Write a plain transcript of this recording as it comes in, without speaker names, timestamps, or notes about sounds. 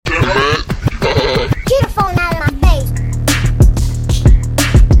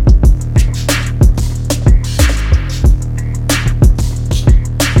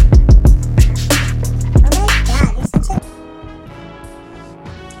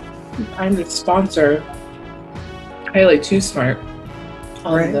I'm the sponsor, Highly Too Smart,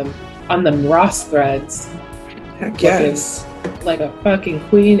 on them Ross threads. Heck yes. Like a fucking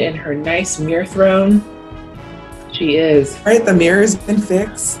queen in her nice mirror throne. She is. Right, the mirror's been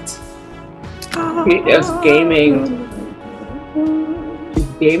fixed. She is gaming. She's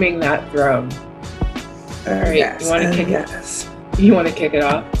gaming that throne. All right, yes, you want to kick yes. it? You want to kick it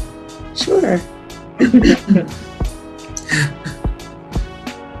off? Sure.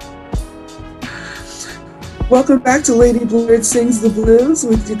 Welcome back to Lady Blurred Sings the Blues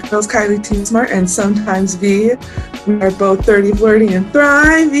with your girls Kylie Too Smart and sometimes V. We are both 30, flirty, and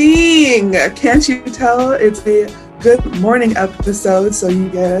thriving. Can't you tell it's a good morning episode? So you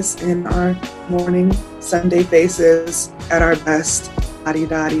get us in our morning Sunday faces at our best.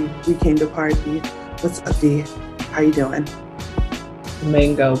 Dotty. We came to party. What's up, V? How you doing?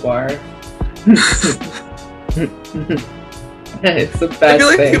 Mango bar. It's the best. I feel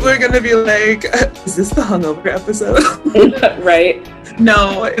like thing. people are gonna be like, "Is this the hungover episode?" Right?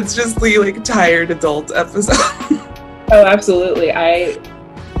 No, it's just the like tired adult episode. Oh, absolutely.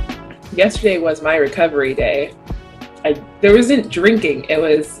 Yesterday was my recovery day. There wasn't drinking. I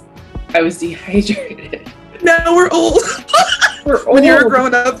was dehydrated. Now we're old. We're old. When you're a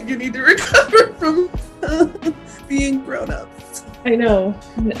grown up, you need to recover from being grown up. I know.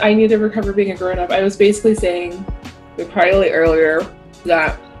 I need to recover being a grown up. I was basically saying probably earlier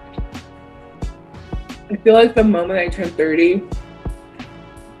that I feel like the moment I turned 30,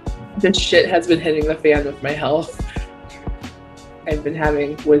 this shit has been hitting the fan with my health. I've been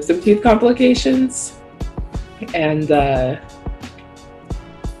having wisdom teeth complications, and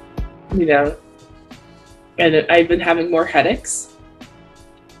and I've been having more headaches.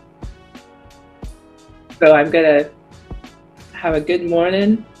 So I'm gonna have a good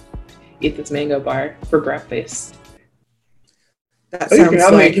morning, eat this mango bar for breakfast. That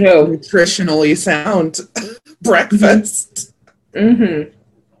sounds like nutritionally sound breakfast. Mm-hmm.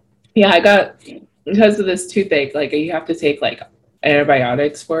 Yeah, I got, because of this toothache, like you have to take like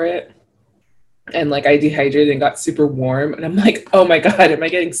antibiotics for it. And like I dehydrated and got super warm. And I'm like, oh my God, am I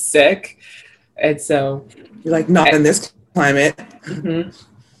getting sick? And so. You're like, not in this climate. Mm-hmm.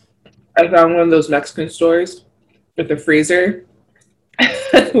 I found one of those Mexican stores with the freezer.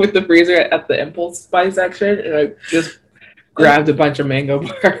 With the freezer at the impulse buy section. And I just grabbed a bunch of mango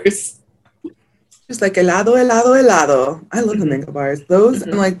bars. Just like helado. I love the mango bars. Those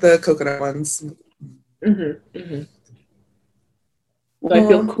and like the coconut ones. Mm-hmm. Mm-hmm. So I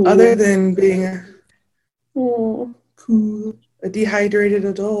feel cool. Other than being cool, a dehydrated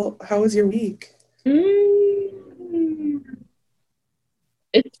adult, how was your week?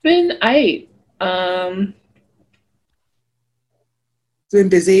 It's been It's been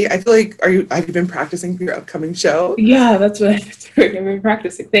busy. I feel like have you been practicing for your upcoming show? Yeah, that's what I've been doing. I've been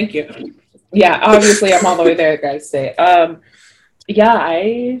practicing. Thank you. Yeah, obviously I'm all the way there, guys. Say, yeah,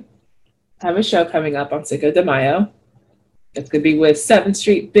 I have a show coming up on Cinco de Mayo. It's gonna be with 7th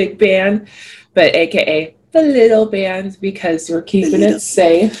Street Big Band, but AKA the little band because we're keeping it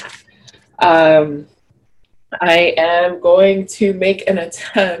safe. I am going to make an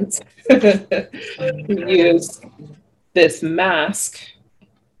attempt to use this mask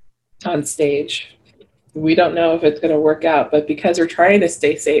on stage. We don't know if it's going to work out, but because we're trying to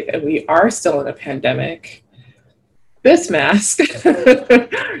stay safe and we are still in a pandemic, this mask,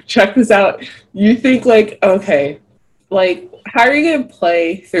 check this out. You think like, okay, like how are you going to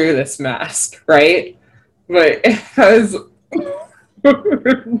play through this mask, right? But it has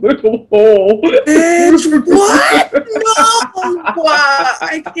little hole. Bitch, what? No, wow,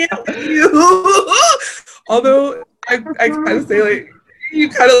 I can't with you. Although I kind of say like, you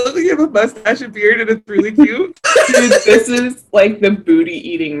kind of look like you have a mustache and beard and it's really cute. Dude, this is like the booty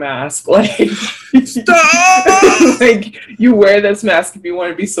eating mask. Like, stop! Like you wear this mask if you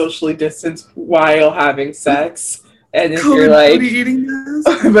want to be socially distanced while having sex. And if you're like, booty eating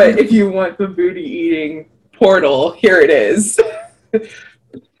mask? But if you want the booty eating portal, here it is. Okay,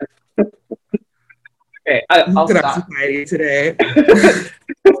 I'll stop today.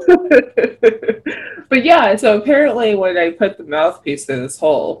 But yeah, so apparently when I put the mouthpiece in this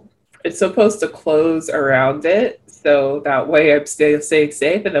hole, it's supposed to close around it, so that way I'm staying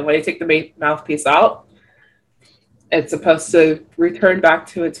safe. And then when I take the mouthpiece out, it's supposed to return back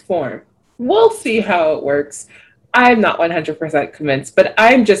to its form. We'll see how it works. I'm not 100% convinced, but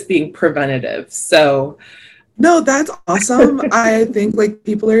I'm just being preventative. So. No, that's awesome. I think like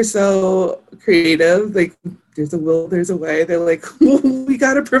people are so creative. Like there's a will, there's a way. They're like, we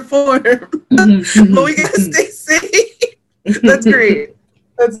gotta perform, but we gotta stay safe. That's great.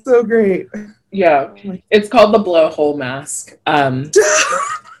 That's so great. Yeah, it's called the blowhole mask.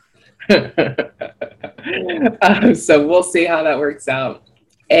 So we'll see how that works out.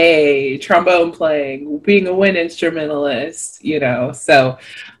 A trombone playing, being a wind instrumentalist, you know. So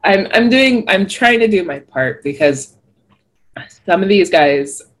I'm trying to do my part because some of these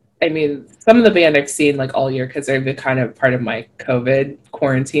guys, I mean, some of the band I've seen like all year because they've been kind of part of my COVID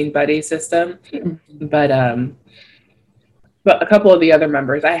quarantine buddy system. But a couple of the other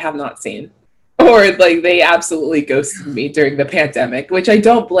members I have not seen. Or like they absolutely ghosted me during the pandemic, which I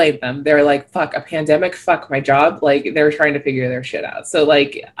don't blame them. They're like, fuck a pandemic, fuck my job. Like they're trying to figure their shit out. So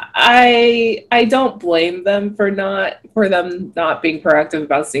like I don't blame them for them not being proactive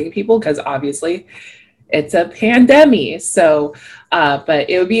about seeing people because obviously it's a pandemic. So but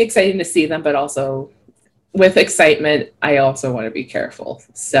it would be exciting to see them, but also with excitement, I also want to be careful.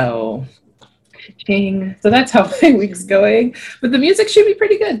 So that's how my week's going. But the music should be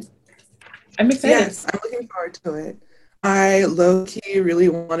pretty good. I'm excited. Yes, I'm looking forward to it. I low-key really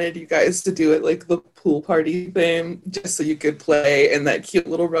wanted you guys to do it like the pool party thing, just so you could play in that cute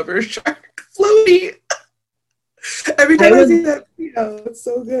little rubber shark floaty. Every time I see that video, it's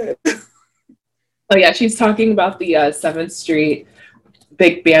so good. Oh yeah, she's talking about the 7th Street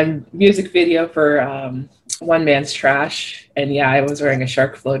big band music video for One Man's Trash, and yeah, I was wearing a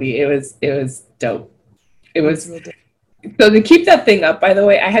shark floaty. It was dope. It was real dope. So to keep that thing up, by the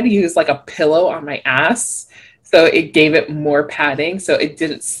way, I had to use like a pillow on my ass. So it gave it more padding so it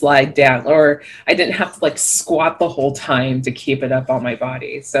didn't slide down, or I didn't have to like squat the whole time to keep it up on my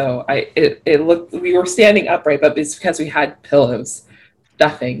body. So it looked, we were standing upright, but it's because we had pillows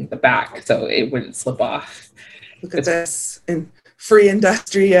stuffing the back so it wouldn't slip off. Look at this and free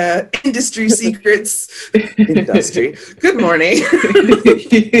industry secrets. Industry. Good morning.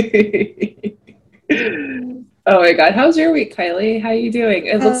 Oh my God. How's your week, Kylie? How are you doing?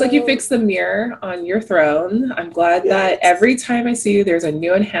 It looks like you fixed the mirror on your throne. I'm glad that every time I see you, there's a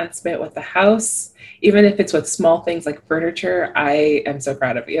new enhancement with the house, even if it's with small things like furniture. I am so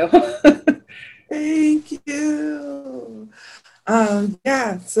proud of you. Thank you.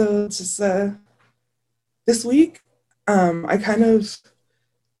 Yeah, so just this week, I kind of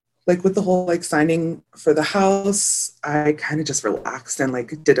like with the whole like signing for the house, I kind of just relaxed and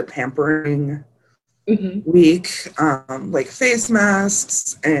like did a pampering week, like face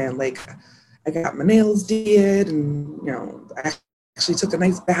masks and like I got my nails did and you know I actually took a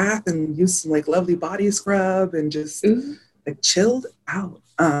nice bath and used some like lovely body scrub and just like chilled out.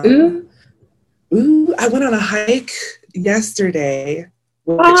 I went on a hike yesterday.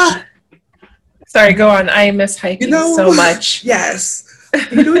 Sorry, go on. I miss hiking so much. Yes.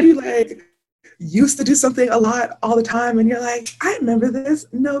 You know, you like used to do something a lot all the time and you're like, I remember this,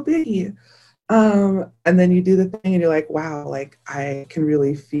 no biggie. And then you do the thing and you're like, wow, like I can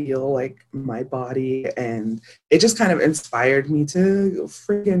really feel like my body. And it just kind of inspired me to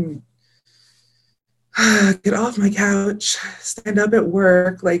freaking get off my couch, stand up at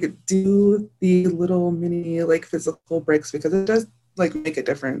work, like do the little mini like physical breaks because it does like make a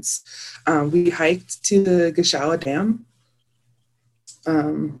difference. We hiked to the Gashua Dam,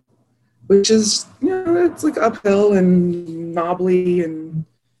 which is, you know, it's like uphill and knobbly and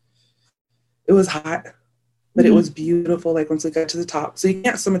it was hot, but it was beautiful. Like once we got to the top, so you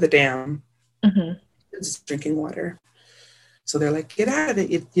can't swim at the dam. It's just drinking water. So they're like, get out of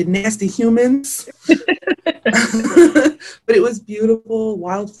it, you nasty humans. But it was beautiful.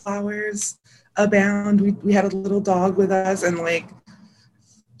 Wildflowers abound. We had a little dog with us and like,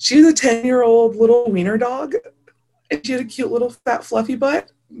 she was a 10-year-old little wiener dog. And she had a cute little fat fluffy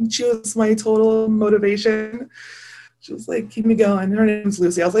butt. She was my total motivation. She was like, keep me going. Her name's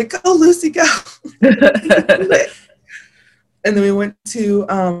Lucy. I was like, go, Lucy, go. And then we went to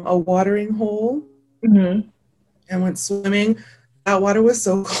a watering hole and went swimming. That water was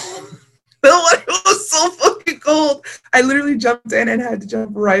so cold. The water was so fucking cold. I literally jumped in and had to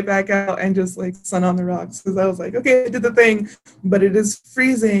jump right back out and just like sun on the rocks because I was like, okay, I did the thing, but it is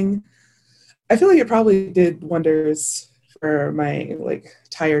freezing. I feel like it probably did wonders for my like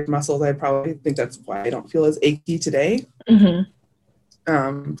tired muscles. I probably think that's why I don't feel as achy today.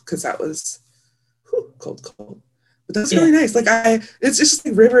 Because that was cold. But that's really nice. Like it's just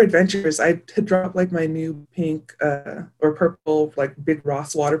like river adventures. I had dropped like my new pink or purple like Big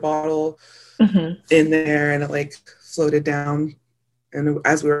Ross water bottle in there, and it like floated down. And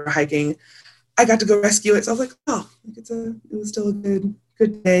as we were hiking, I got to go rescue it. So I was like, oh, it was still a good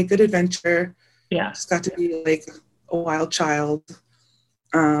day, good adventure. Yeah, just got to be like a wild child.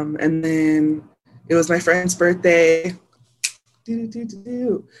 And then it was my friend's birthday.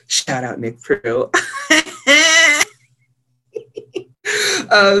 Shout out Nick Prue.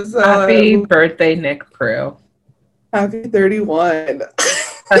 Happy birthday, Nick Prue. Happy 31.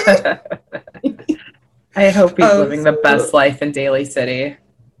 I hope he's living the best life in Daly City.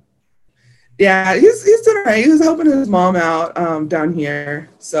 Yeah, he's doing all right. He was helping his mom out down here,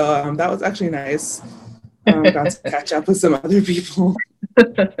 so that was actually nice. Got to catch up with some other people.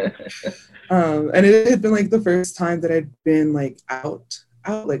 And it had been like the first time that I'd been like out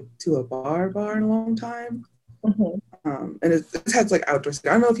like to a bar in a long time. And it has like outdoor. I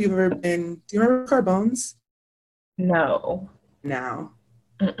don't know if you've ever been. Do you remember Carbone's? No. Now,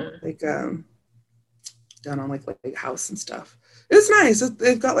 like down on like house and stuff. It's nice.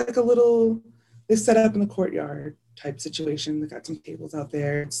 They've got like a little. They set up in the courtyard type situation. They got some tables out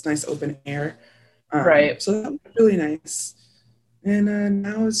there. It's nice open air. Right. So that was really nice. And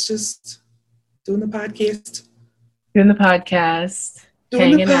now it's just doing the podcast.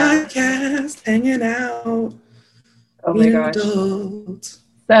 Hanging out. Oh my gosh. Adult.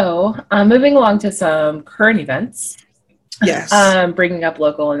 So, moving along to some current events. Yes. Bringing up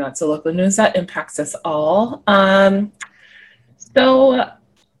local and not so local news that impacts us all. So,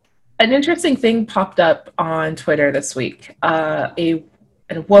 an interesting thing popped up on Twitter this week. A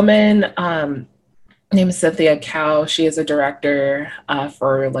woman named Cynthia Cao. She is a director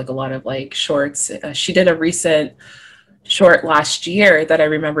for like a lot of like shorts. She did a recent short last year that I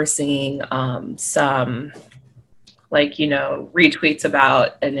remember seeing some like, retweets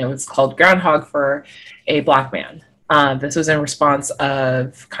about, and it was called Groundhog for a Black Man. This was in response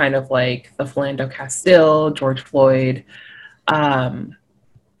of kind of like the Philando Castile, George Floyd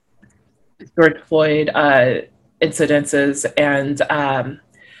incidences, and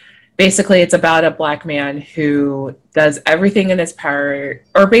basically it's about a Black man who does everything in his power,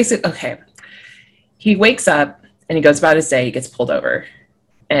 or he wakes up and he goes about his day, he gets pulled over,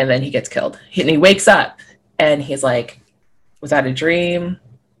 and then he gets killed. And he wakes up and he's like, was that a dream?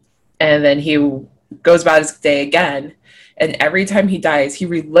 And then he goes about his day again, and every time he dies, he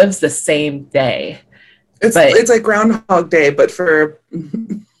relives the same day. It's like Groundhog Day, but for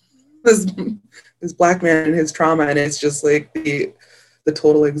this Black man and his trauma, and it's just like the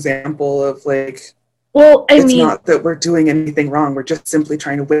total example of like, well, it's not that we're doing anything wrong, we're just simply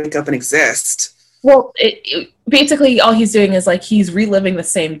trying to wake up and exist. Well, basically all he's doing is like he's reliving the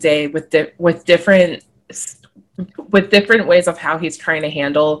same day with different ways of how he's trying to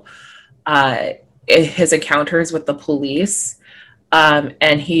handle his encounters with the police,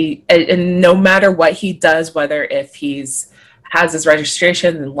 and no matter what he does, whether if he's has his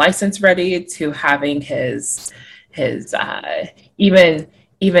registration and license ready, to having his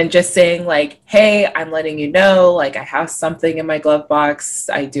even just saying like, hey, I'm letting you know, like I have something in my glove box,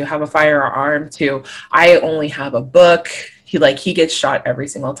 I do have a firearm, to I only have a book. He gets shot every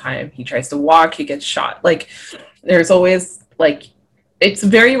single time he tries to walk, he gets shot. Like there's always like, it's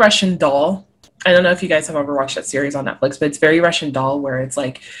very Russian Doll. I don't know if you guys have ever watched that series on Netflix, but it's very Russian Doll, where it's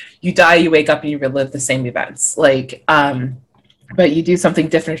like you die, you wake up, and you relive the same events. Like, but you do something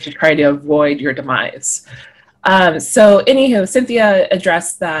different to try to avoid your demise. So anywho, Cynthia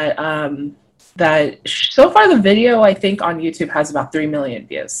addressed that so far the video, I think on YouTube, has about 3 million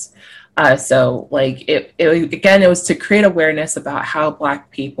views. So like it was to create awareness about how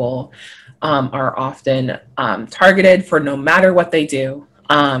Black people are often targeted for no matter what they do.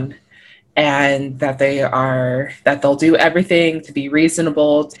 And that they'll do everything to be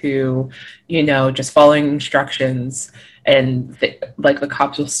reasonable, to, just following instructions, and the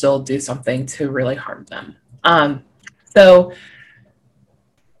cops will still do something to really harm them. So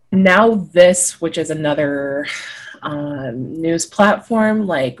now this, which is another news platform,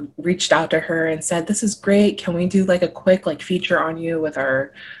 like reached out to her and said, this is great, can we do like a quick like feature on you with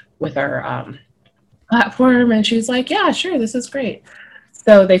our platform? And she's like, yeah, sure, this is great.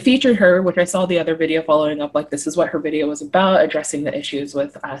 So they featured her, which I saw the other video following up, like this is what her video was about, addressing the issues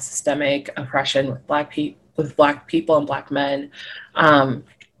with systemic oppression with Black people and Black men.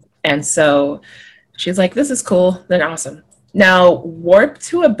 And so she's like, this is cool, then awesome. Now, warp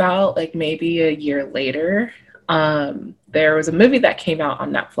to about like maybe a year later, there was a movie that came out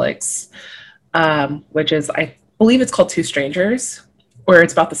on Netflix, which is, I believe it's called Two Strangers, where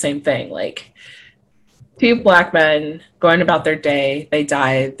it's about the same thing. Like, two Black men going about their day, they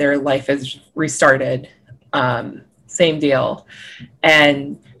die, their life is restarted, same deal.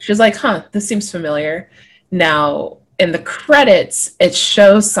 And she's like, this seems familiar. Now, in the credits, it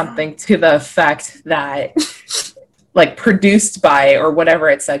shows something to the effect that, like, produced by, or whatever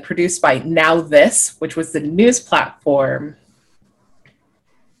it said, produced by Now This, which was the news platform,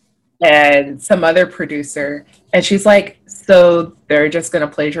 and some other producer. And she's like, so they're just going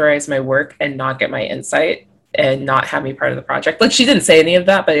to plagiarize my work and not get my insight and not have me part of the project. Like, she didn't say any of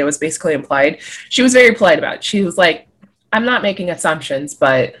that, but it was basically implied. She was very polite about it. She was like, I'm not making assumptions,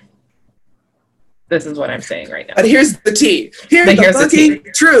 but this is what I'm saying right now. But here's the tea. Here's the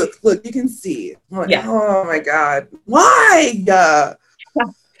fucking truth. Look, you can see. Like, yeah. Oh my God. Why?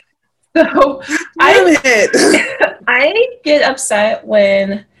 So I get upset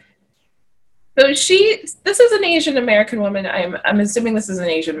when this is an Asian American woman. I'm assuming this is an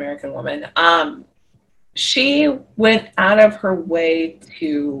Asian American woman. She went out of her way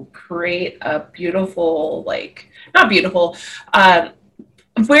to create a beautiful, like, not beautiful,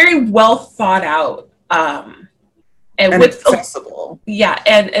 very well thought out, and with accessible.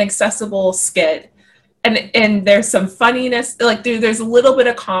 and accessible skit. And there's some funniness, like there's a little bit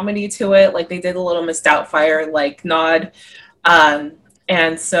of comedy to it, like they did a little Miss Doubtfire like nod,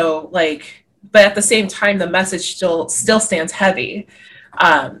 and so like, but at the same time the message still stands heavy,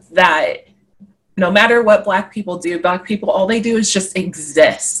 that no matter what Black people do, Black people, all they do is just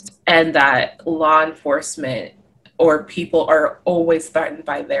exist, and that law enforcement or people are always threatened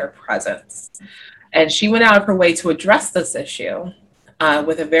by their presence. And she went out of her way to address this issue.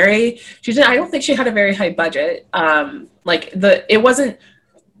 With a very, I don't think she had a very high budget. It wasn't,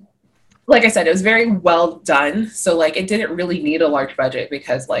 like I said, it was very well done. So like, it didn't really need a large budget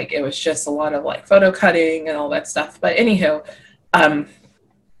because like, it was just a lot of like photo cutting and all that stuff. But anywho,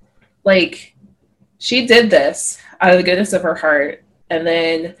 like she did this out of the goodness of her heart. And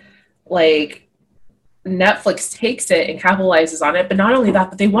then like Netflix takes it and capitalizes on it. But not only that,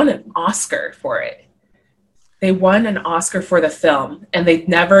 but they won an Oscar for it. They won an Oscar for the film, and they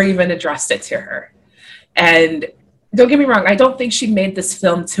never even addressed it to her. And don't get me wrong, I don't think she made this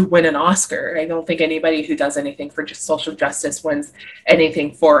film to win an Oscar. I don't think anybody who does anything for just social justice wins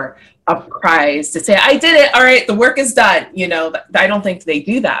anything for a prize to say, I did it, all right, the work is done. You know, I don't think they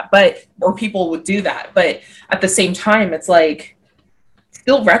do that, or people would do that. But at the same time, it's like,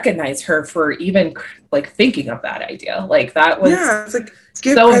 still recognize her for even like thinking of that idea. Like that was it's like,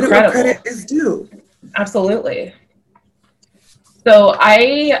 give so credit incredible. Where credit is due. Absolutely. So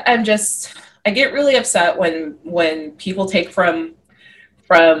I get really upset when people take from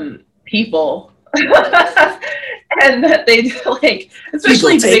people and that they like,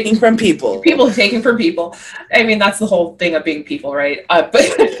 especially people taking from people. People taking from people. I mean, that's the whole thing of being people, right? But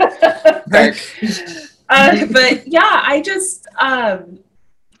yeah, I just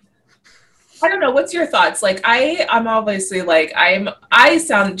I don't know. What's your thoughts? Like, I'm obviously like, I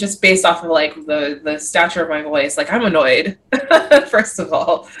sound just based off of like the stature of my voice, like I'm annoyed, first of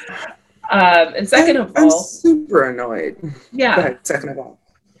all. And second of all, I'm super annoyed. Yeah. Go ahead, second of all,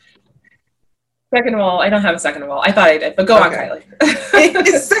 I don't have a second of all. I thought I did, but go on, Kylie.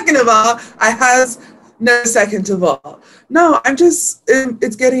 Second of all, I has no second of all. No, I'm just,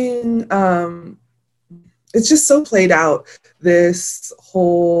 it's getting, it's just so played out. This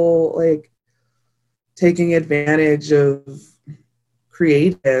whole like, taking advantage of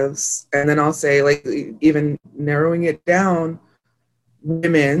creatives, and then I'll say like even narrowing it down,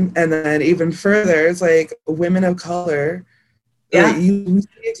 women, and then even further it's like women of color. Yeah, like, you see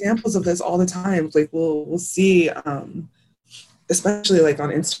examples of this all the time. Like we'll see, especially like on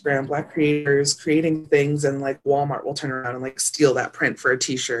Instagram, Black creators creating things, and like Walmart will turn around and like steal that print for a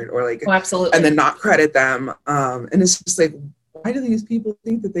T-shirt, or like absolutely, and then not credit them. And it's just like, why do these people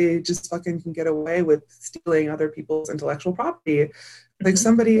think that they just fucking can get away with stealing other people's intellectual property? Like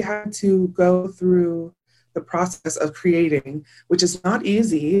somebody had to go through the process of creating, which is not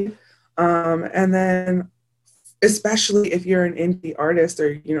easy. And then, especially if you're an indie artist,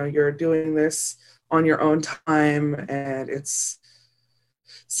 or, you know, you're doing this on your own time, and it's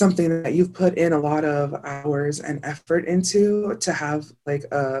something that you've put in a lot of hours and effort into, to have like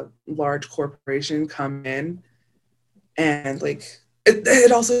a large corporation come in. And like,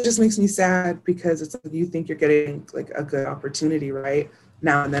 it also just makes me sad, because it's like, you think you're getting like a good opportunity right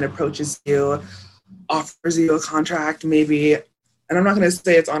now, and then approaches you, offers you a contract maybe, and I'm not going to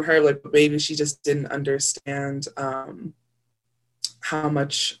say it's on her, like, but maybe she just didn't understand how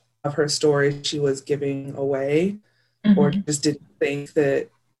much of her story she was giving away, or just didn't think that,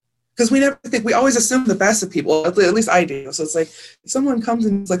 because we always assume the best of people, at least I do. So it's like, if someone comes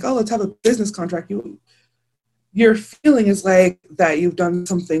and is like, oh, let's have a business contract, your feeling is like that you've done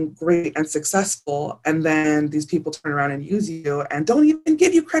something great and successful, and then these people turn around and use you and don't even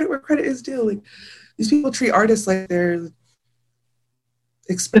give you credit where credit is due. Like, these people treat artists like they're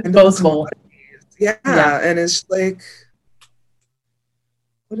expendable. Yeah, and it's like,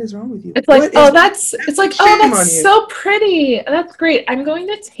 what is wrong with you? It's like, that's so pretty. That's great. I'm going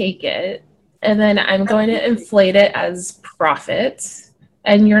to take it, and then I'm going to inflate it as profit,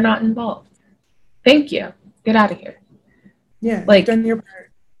 and you're not involved. Thank you. Get out of here. Yeah, like, done your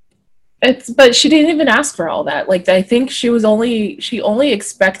part. But she didn't even ask for all that. Like, I think she only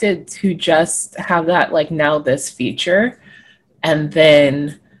expected to just have that, like, now this feature, and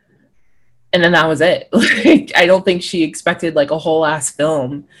then that was it. Like, I don't think she expected like a whole ass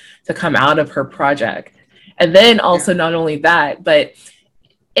film to come out of her project. And then also, not only that, but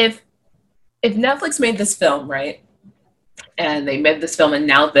if Netflix made this film, right, and they made this film and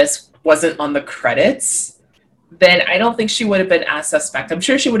now this wasn't on the credits, then I don't think she would have been as suspect. I'm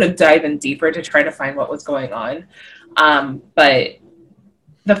sure she would have dived in deeper to try to find what was going on. But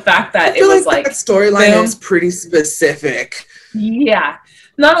the fact that it was like that storyline is pretty specific. Yeah.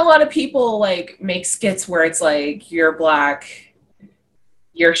 Not a lot of people like make skits where it's like, you're black,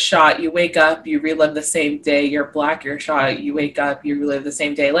 you're shot, you wake up, you relive the same day. You're black, you're shot, you wake up, you relive the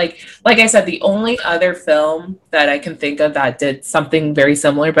same day. Like I said, the only other film that I can think of that did something very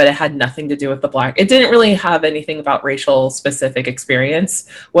similar, but it had nothing to do with the black, it didn't really have anything about racial specific experience,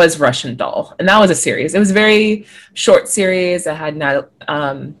 was Russian Doll. And that was a series. It was a very short series. It had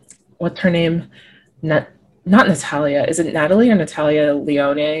what's her name? Not Natalia. Is it Natalie or Natalia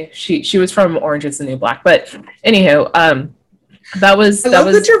Leone? She was from Orange Is the New Black. But anywho, I love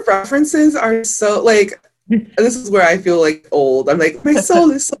that your references are so like, this is where I feel like old. I'm like, my soul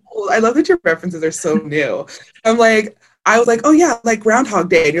is so old. I love that your references are so new. I'm like, I was like, oh yeah, like Groundhog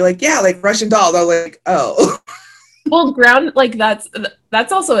Day. And you're like, yeah, like Russian Doll. I was like, oh. Well, like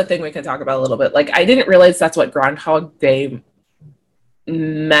that's also a thing we can talk about a little bit. Like, I didn't realize that's what Groundhog Day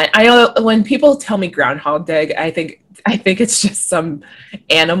meant. When people tell me Groundhog Day, I think it's just some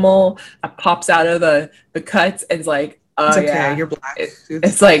animal that pops out of the cuts and is like, oh, it's okay, yeah, you're black.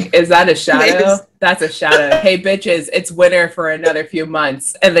 It's like, is that a shadow? That's a shadow. Hey, bitches, it's winter for another few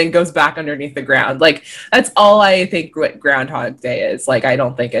months, and then goes back underneath the ground. Like, that's all I think what Groundhog Day is. Like, I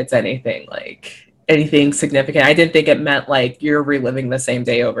don't think it's anything significant. I didn't think it meant like you're reliving the same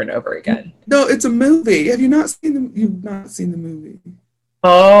day over and over again. No, it's a movie. Have you not seen the? You've not seen the movie?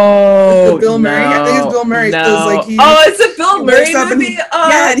 Oh, Bill Murray. I think it's Bill Murray. No. Like it's a Bill Murray movie.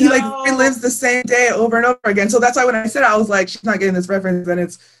 And he like relives the same day over and over again. So that's why when I said it, I was like, she's not getting this reference, and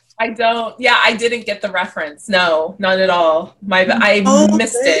it's. I didn't get the reference. No, not at all. I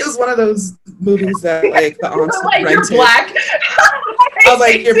missed it. It was one of those movies that like the aunts like, rented. You're black. I was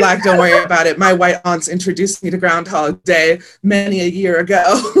like, you're black, don't worry about it. My white aunts introduced me to Groundhog Day many a year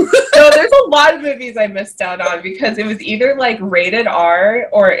ago. No, there's a lot of movies I missed out on because it was either like rated R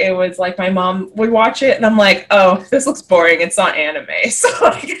or it was like my mom would watch it and I'm like, oh, this looks boring. It's not anime. So,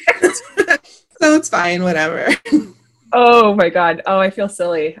 so it's fine, whatever. Oh my God. Oh, I feel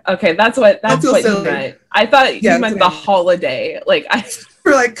silly. Okay, that's what you meant. I thought you meant the holiday. Like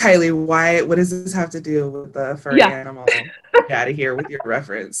for like, Kylie, what does this have to do with the furry animal? Get out of here with your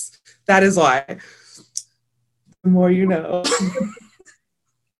reference. That is why. The more you know.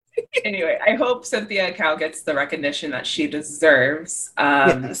 Anyway, I hope Cynthia Cao gets the recognition that she deserves.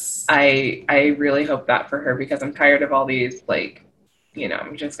 Yes. I really hope that for her because I'm tired of all these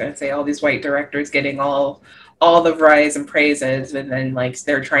I'm just gonna say all these white directors getting all the rise and praises, and then like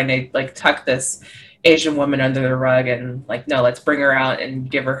they're trying to like tuck this Asian woman under the rug and like, no, let's bring her out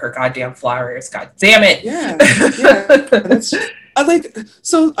and give her goddamn flowers. God damn it. Yeah.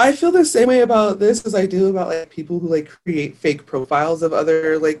 So I feel the same way about this as I do about like people who like create fake profiles of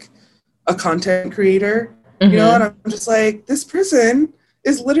other like a content creator, you know, and I'm just like, this person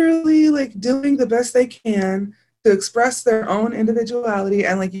is literally like doing the best they can to express their own individuality,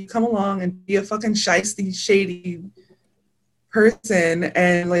 and like you come along and be a fucking shiesty, shady person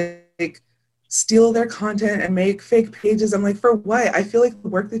and like steal their content and make fake pages. I'm like, for what? I feel like the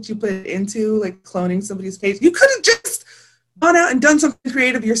work that you put into like cloning somebody's page, you could have just gone out and done something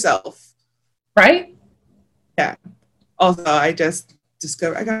creative yourself. Right? Yeah. Also, I just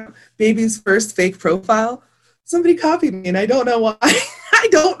discovered I got baby's first fake profile. Somebody copied me and I don't know why. I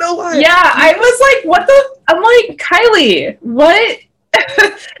don't know why. Yeah, I was like, I'm like, Kylie, what?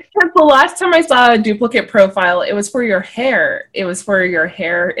 Because the last time I saw a duplicate profile, it was for your hair. It was for your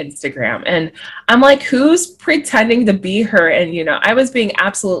hair Instagram. And I'm like, who's pretending to be her? And, I was being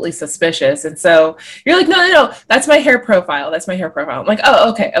absolutely suspicious. And so you're like, no, that's my hair profile. That's my hair profile. I'm like, oh,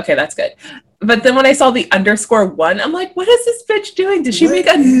 okay, that's good. But then when I saw the _1, I'm like, what is this bitch doing? Did she make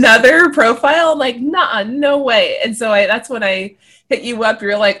another profile? I'm like, nah, no way. And so that's when I hit you up.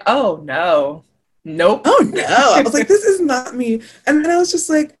 You're like, oh, no. Nope. Oh no. I was like, this is not me. And then I was just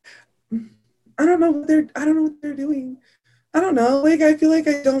like, I don't know what they're doing. I don't know. Like, I feel like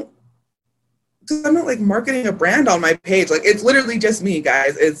because I'm not like marketing a brand on my page. Like, it's literally just me,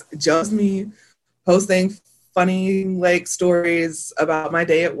 guys. It's just me posting funny like stories about my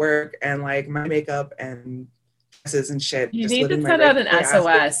day at work and like my makeup and dresses and shit. You just need to living my send out an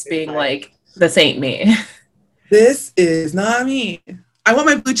regular ass SOS being life. like, this ain't me. This is not me. I want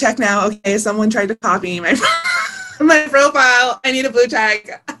my blue check now. Okay, someone tried to copy my my profile. I need a blue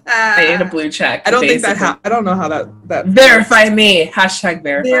check. I need a blue check. I don't think that I don't know how that verify works. Me. Hashtag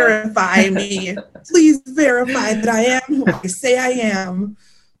verify. Verify me. Please verify that I am who I say I am.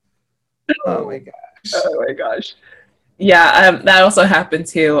 Oh my gosh. Oh my gosh. Yeah, that also happened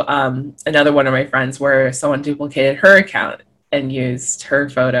to another one of my friends where someone duplicated her account and used her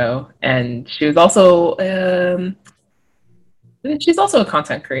photo, and she's also a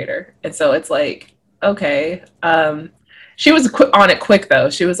content creator, and so it's like, okay, she was on it quick though.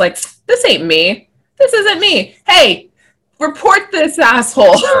 She was like, this ain't me, this isn't me, hey, report this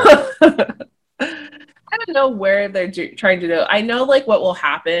asshole. I don't know where they're trying to do. I know like what will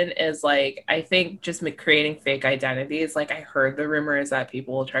happen is like, I think just creating fake identities. Like I heard the rumor is that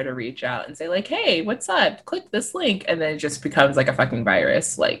people will try to reach out and say like, hey, what's up? Click this link. And then it just becomes like a fucking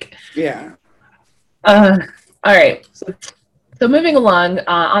virus. Like, yeah. All right. So moving along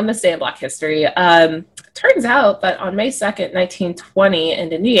on this day in Black history, turns out that on May 2nd, 1920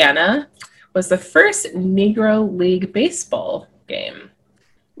 in Indiana was the first Negro League baseball game.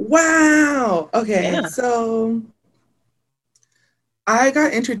 Wow. Okay. Yeah. So I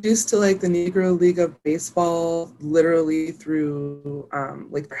got introduced to like the Negro League of Baseball literally through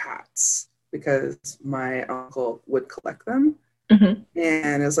like their hats, because my uncle would collect them. Mm-hmm.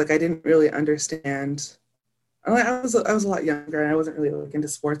 And it was like I didn't really understand. I was a lot younger and I wasn't really like into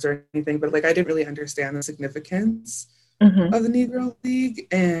sports or anything, but like I didn't really understand the significance mm-hmm. of the Negro League,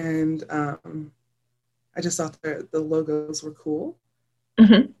 and I just thought the logos were cool.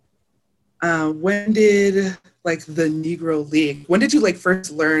 Mm-hmm. When did like the Negro League? When did you like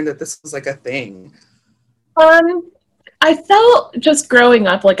first learn that this was like a thing? I felt just growing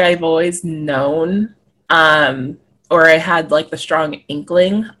up like I've always known, or I had like the strong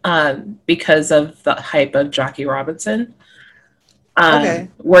inkling, because of the hype of Jackie Robinson. Okay.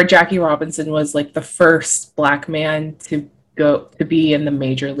 Where Jackie Robinson was like the first Black man to be in the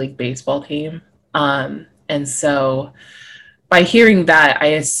Major League Baseball team, and so. By hearing that, I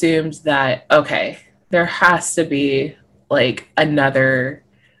assumed that, okay, there has to be like another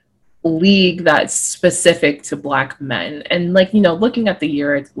league that's specific to Black men. And like, you know, looking at the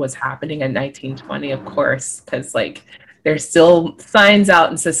year it was happening in 1920, of course, because like there's still signs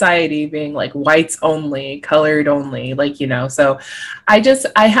out in society being like whites only, colored only, like, you know, so I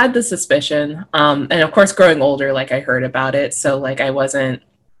had the suspicion. And of course, growing older, like I heard about it. So like I wasn't,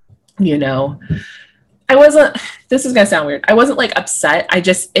 you know, this is gonna sound weird. I wasn't like upset.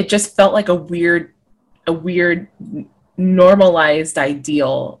 It just felt like a weird normalized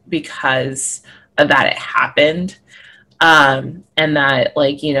ideal because of that it happened. And that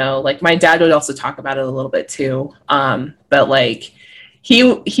like, you know, like my dad would also talk about it a little bit too. But like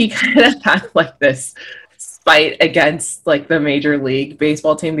he kind of had like this spite against like the Major League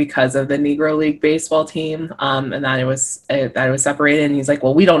Baseball team because of the Negro League Baseball team, and that it was separated. And he's like,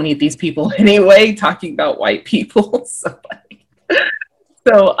 well, we don't need these people anyway, talking about white people.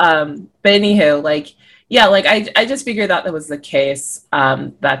 But anywho, like, yeah, like I just figured that was the case,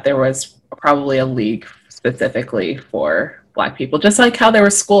 that there was probably a league specifically for Black people, just like how there were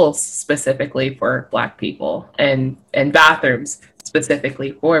schools specifically for Black people and bathrooms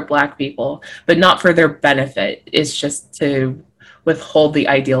specifically for Black people, but not for their benefit. It's just to withhold the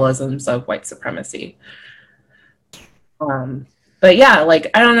idealisms of white supremacy. But yeah, like,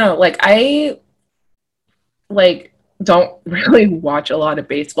 I don't know, like I like don't really watch a lot of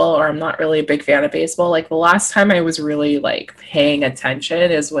baseball, or I'm not really a big fan of baseball. Like the last time I was really like paying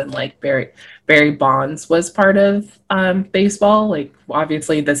attention is when like Barry Bonds was part of baseball. Like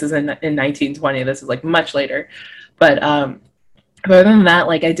obviously this is in 1920, this is like much later, but other than that,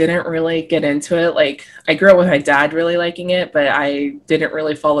 like I didn't really get into it. Like I grew up with my dad really liking it, but I didn't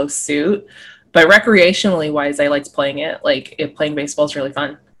really follow suit. But recreationally wise, I liked playing it. Like playing baseball is really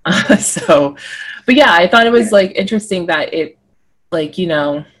fun. But yeah, I thought it was like interesting that it, like, you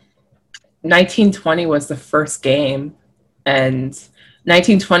know, 1920 was the first game, and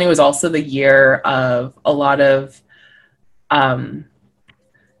 1920 was also the year of a lot of,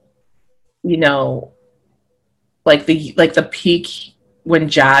 you know, like the peak when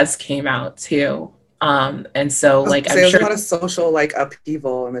jazz came out too. And so like there was a lot of social like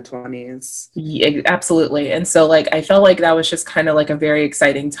upheaval in the 20s. Yeah, absolutely. And so like I felt like that was just kind of like a very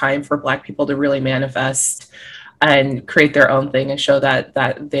exciting time for Black people to really manifest and create their own thing and show that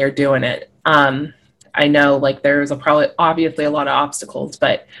they're doing it. I know like there's obviously a lot of obstacles,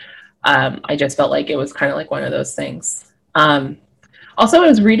 but I just felt like it was kind of like one of those things. Also, I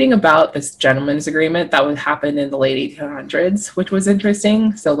was reading about this gentleman's agreement that would happen in the late 1800s, which was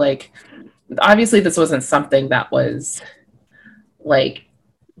interesting. So, like, obviously, this wasn't something that was like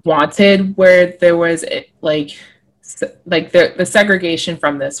wanted, where there was the segregation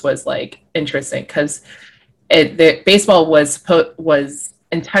from this was like interesting because the baseball was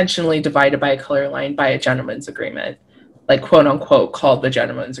intentionally divided by a color line by a gentleman's agreement, like quote unquote called the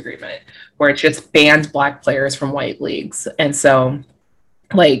gentleman's agreement, where it just banned black players from white leagues. And so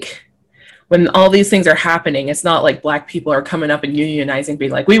like when all these things are happening, it's not like black people are coming up and unionizing, being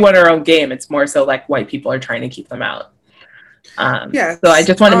like, we want our own game. It's more so like white people are trying to keep them out. Yes. So I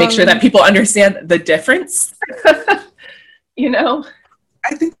just want to make sure that people understand the difference. You know?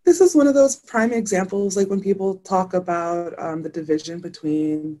 I think this is one of those prime examples, like when people talk about the division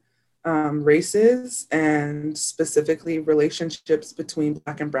between races and specifically relationships between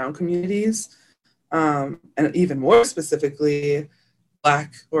Black and Brown communities, and even more specifically,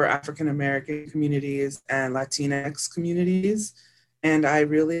 Black or African American communities and Latinx communities. And I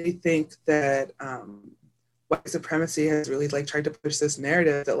really think that white supremacy has really like tried to push this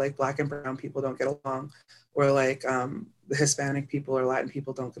narrative that like Black and Brown people don't get along, or like the Hispanic people or Latin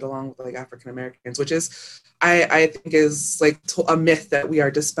people don't get along with like African Americans, which is, I think is like a myth that we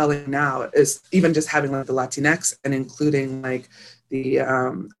are dispelling now, is even just having like the Latinx and including like the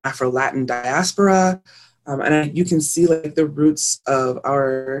Afro-Latin diaspora. You can see like the roots of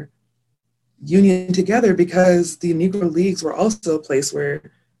our union together because the Negro Leagues were also a place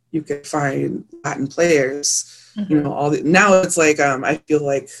where you could find Latin players. Mm-hmm. You know, now it's like I feel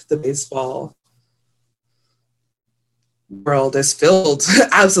like the baseball world is filled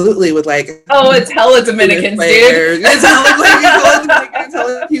absolutely with like, oh, it's hella Dominicans, dude. It's hella like hella Dominicans,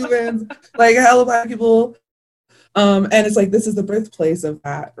 hella Cubans, like hella Black people. And it's like, this is the birthplace of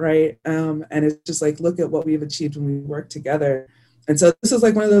that, right? And it's just like, look at what we've achieved when we work together. And so this is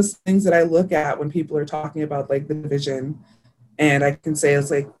like one of those things that I look at when people are talking about like the division, and I can say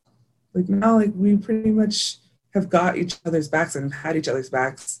it's like now like we pretty much have got each other's backs and had each other's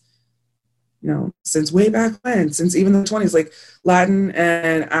backs, you know, since way back when, since even the 20s, like Latin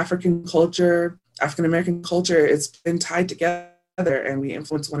and African culture, African American culture, it's been tied together and we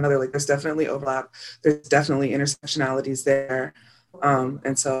influence one another. Like there's definitely overlap, there's definitely intersectionalities there.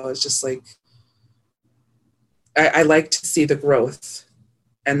 And so it's just like, I like to see the growth,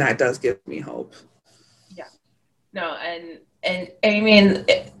 and that does give me hope. Yeah, no, and I mean,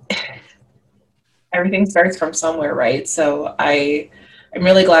 everything starts from somewhere, right? So I'm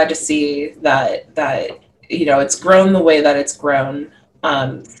really glad to see that you know it's grown the way that it's grown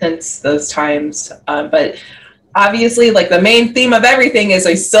since those times. But obviously, like the main theme of everything is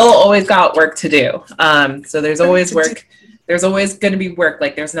I still always got work to do. So there's always work. There's always going to be work.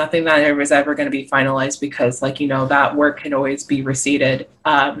 Like there's nothing that is ever going to be finalized because, like, you know, that work can always be receded.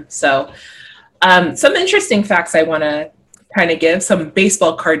 So some interesting facts I want to kind of give, some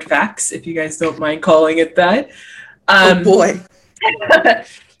baseball card facts, if you guys don't mind calling it that. Oh boy.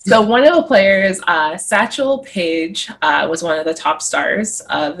 So one of the players, Satchel Paige, was one of the top stars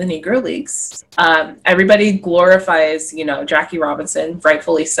of the Negro Leagues. Everybody glorifies, you know, Jackie Robinson,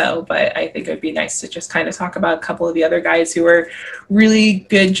 rightfully so, but I think it'd be nice to just kind of talk about a couple of the other guys who are really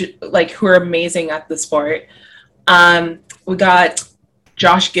good, like who are amazing at the sport. We got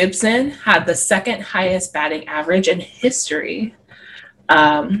Josh Gibson, had the second highest batting average in history.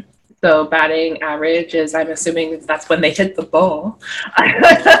 So batting average is, I'm assuming that's when they hit the ball.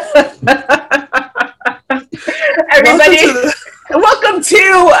 Everybody, welcome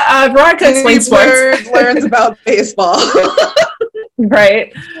to Veronica Explains Sports. Learns about baseball.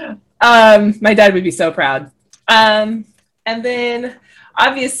 Right. My dad would be so proud. And then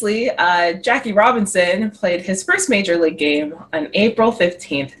obviously, Jackie Robinson played his first major league game on April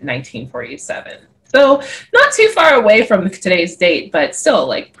 15th, 1947. So not too far away from today's date, but still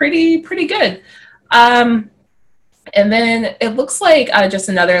like pretty good. And then it looks like just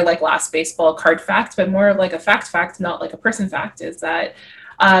another like last baseball card fact, but more like a fact, not like a person fact, is that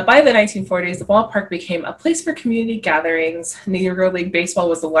by the 1940s, the ballpark became a place for community gatherings. Negro League Baseball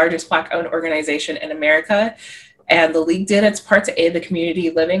was the largest Black-owned organization in America, and the league did its part to aid the community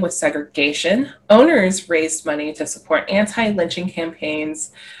living with segregation. Owners raised money to support anti-lynching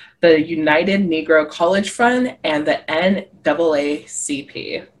campaigns, the United Negro College Fund, and the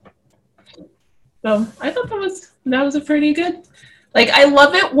NAACP. So I thought that was a pretty good, like, I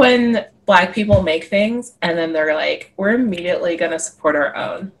love it when Black people make things and then they're like, we're immediately gonna support our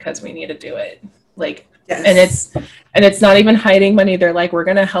own because we need to do it. Like, yes. and it's not even hiding money. They're like, we're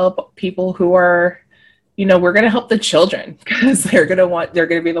gonna help people who are, you know, we're gonna help the children because they're gonna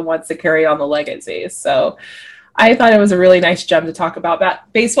be the ones to carry on the legacy. So I thought it was a really nice gem to talk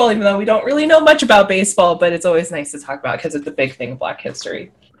about baseball, even though we don't really know much about baseball, but it's always nice to talk about because it's a big thing of Black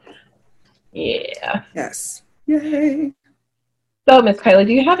history. Yeah. Yes. Yay. So, Miss Kylie,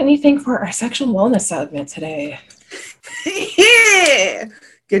 do you have anything for our sexual wellness segment today? Yeah.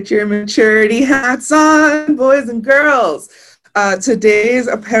 Get your maturity hats on, boys and girls. Today's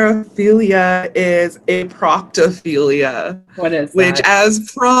paraphilia is aproctophilia. What is that? Which,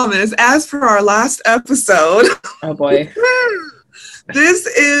 as promised, as per our last episode, oh boy, this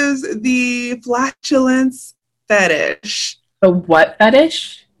is the flatulence fetish. The what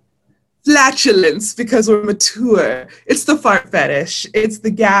fetish? Flatulence, because we're mature. It's the fart fetish. It's the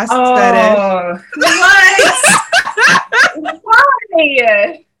gas fetish. What?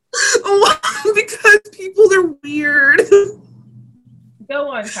 Why? Because people are weird. Go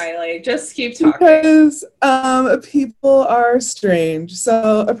on, Kylie. Just keep talking. Because people are strange.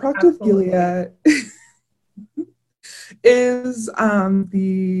 So aproctophilia is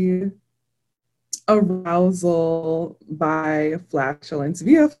the arousal by flatulence,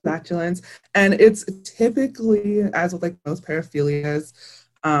 via flatulence, and it's typically, as with like most paraphilias,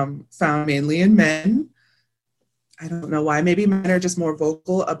 found mainly in men. I don't know why. Maybe men are just more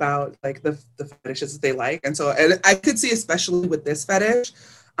vocal about like the fetishes that they like, and so I could see, especially with this fetish.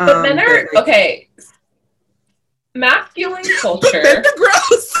 But men are okay. Masculine culture. Men are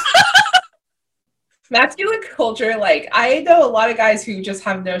gross. Masculine culture, like I know a lot of guys who just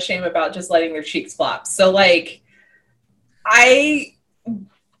have no shame about just letting their cheeks flop. So like, I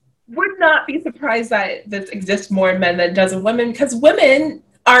would not be surprised that this exists more in men than it does in women, because women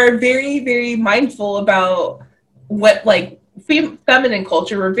are very, very mindful about what, like, feminine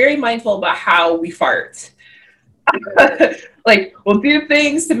culture, we're very mindful about how we fart. Like, we'll do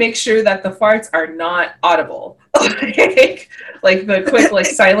things to make sure that the farts are not audible. like the quick, like,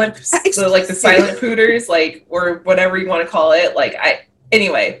 silent, the silent pooters, like, or whatever you want to call it. Like,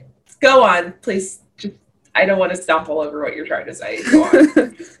 anyway, go on, please. Just, I don't want to stomp all over what you're trying to say. Go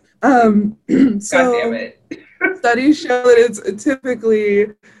on. So, God damn it. Studies show that it's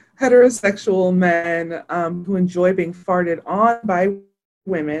typically heterosexual men who enjoy being farted on by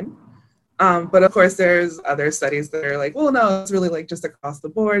women. But of course, there's other studies that are like, well, no, it's really like just across the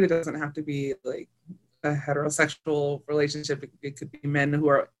board. It doesn't have to be like a heterosexual relationship. It could be men who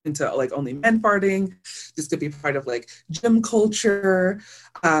are into like only men farting. This could be part of like gym culture,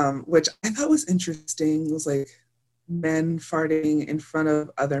 which I thought was interesting. It was like men farting in front of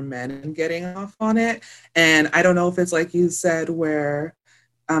other men and getting off on it. And I don't know if it's like you said, where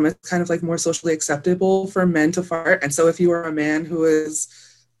it's kind of like more socially acceptable for men to fart. And so if you are a man who is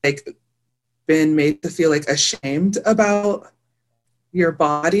like been made to feel like ashamed about your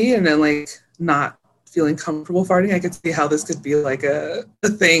body and then like not feeling comfortable farting, I could see how this could be like a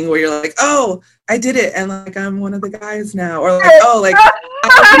thing where you're like, oh, I did it, and like I'm one of the guys now, or like, oh, like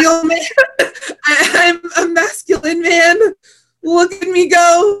I'm a real man. I'm a masculine man. Look at me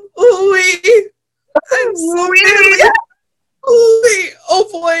go. Ooh, I'm so manly. Ooh, oh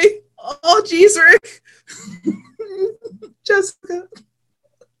boy. Oh geez, Rick. Jessica.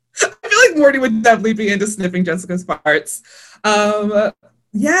 I feel like Morty would definitely be into sniffing Jessica's farts.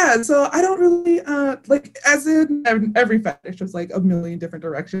 Yeah, so I don't really, like, as in every fetish, there's like a million different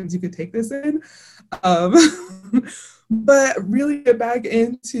directions you could take this in. But really get back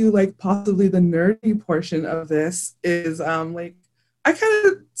into like possibly the nerdy portion of this is like, I kind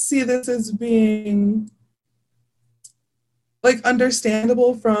of see this as being like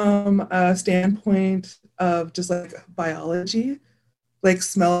understandable from a standpoint of just like biology, like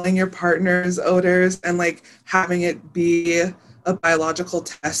smelling your partner's odors and like having it be a biological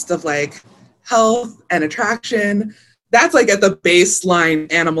test of like health and attraction. That's like at the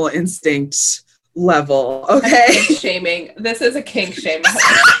baseline animal instinct level. Okay. Kink shaming. This is a kink shame.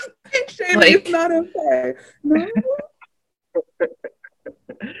 Kink shaming is not okay. No.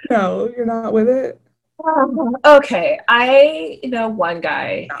 No, you're not with it. Okay, I know one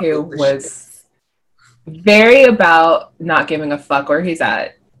guy who was very about not giving a fuck where he's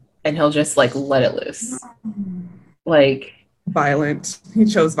at, and he'll just like let it loose. Like violent. He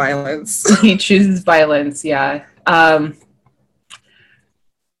chose violence. He chooses violence, yeah. I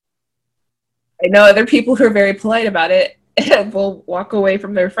know other people who are very polite about it and will walk away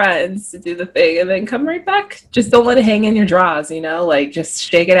from their friends to do the thing and then come right back. Just don't let it hang in your drawers, you know, like just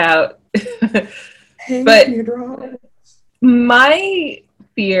shake it out. But my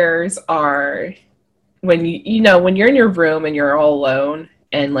fears are when when you're in your room and you're all alone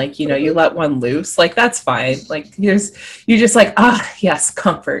and like, you let one loose, like that's fine. Like you're just like, yes,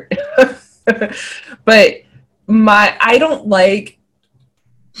 comfort. But I don't like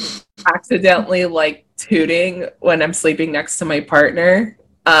accidentally like tooting when I'm sleeping next to my partner,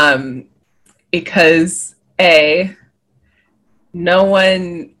 because no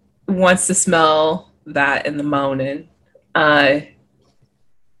one wants to smell that in the morning.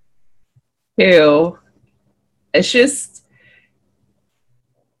 Two, it's just,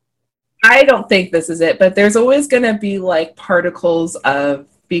 I don't think this is it, but there's always going to be like particles of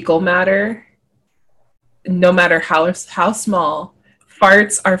fecal matter, no matter how small.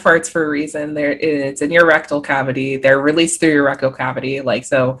 Farts are farts for a reason. It's in your rectal cavity. They're released through your rectal cavity. Like,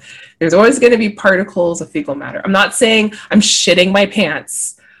 so there's always going to be particles of fecal matter. I'm not saying I'm shitting my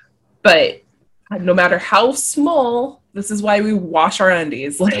pants, but no matter how small, this is why we wash our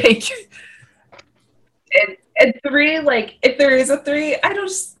undies. Like, and three, like, if there is a three, I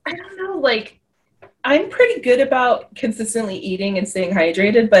don't know, like, I'm pretty good about consistently eating and staying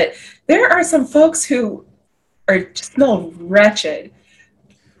hydrated, but there are some folks who are just smell wretched.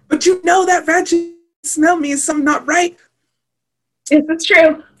 But you know that wretched smell means something not right. This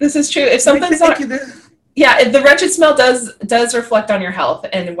is true. If something's not, yeah, if the wretched smell does reflect on your health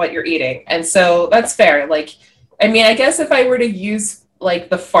and what you're eating, and so that's fair. Like, I mean, I guess if I were to use like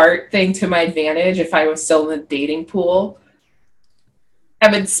the fart thing to my advantage, if I was still in the dating pool,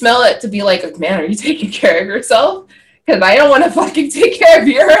 I would smell it to be like, man, are you taking care of yourself? Because I don't want to fucking take care of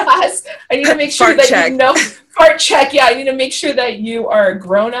your ass. I need to make sure that check. You know. Fart check, yeah. I need to make sure that you are a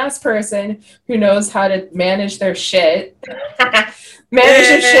grown-ass person who knows how to manage their shit. Manage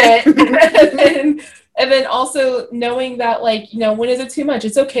your shit. and then also knowing that, like, you know, when is it too much?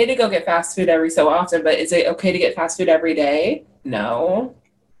 It's okay to go get fast food every so often, but is it okay to get fast food every day? No.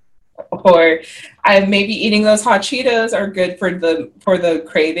 Or maybe eating those hot Cheetos are good for the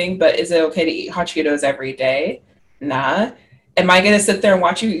craving, but is it okay to eat hot Cheetos every day? Nah. Am I going to sit there and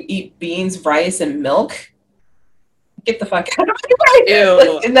watch you eat beans, rice, and milk? Get the fuck out of my way. Ew.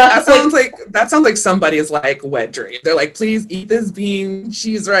 Like, no, that sounds like somebody's like wet dream. They're like, please eat this bean,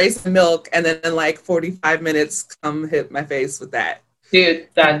 cheese, rice, and milk, and then in like 45 minutes come hit my face with that. Dude,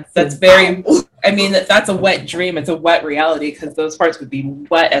 that's very, I mean, that's a wet dream. It's a wet reality because those parts would be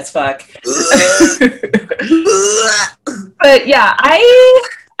wet as fuck. But yeah,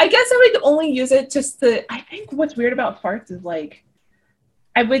 I guess I would only use it just to, I think what's weird about farts is like,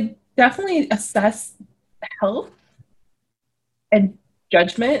 I would definitely assess health and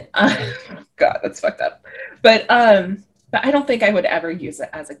judgment. God, that's fucked up. But I don't think I would ever use it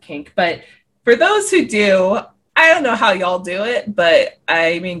as a kink. But for those who do, I don't know how y'all do it, but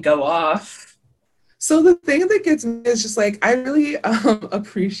I mean, go off. So the thing that gets me is just like, I really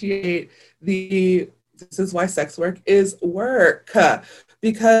appreciate this is why sex work is work.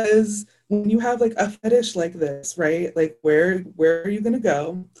 Because when you have like a fetish like this, right? Like where are you gonna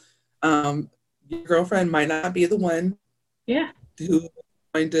go? Your girlfriend might not be the one. Yeah. Who's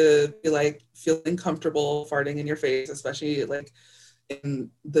going to be like feeling comfortable farting in your face, especially like in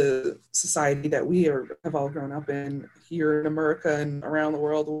the society that we have all grown up in here in America and around the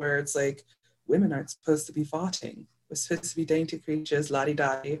world, where it's like women aren't supposed to be farting. We're supposed to be dainty creatures,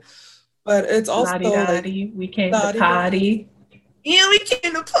 la-di-da-di. But it's also like, we came to party. Yeah, we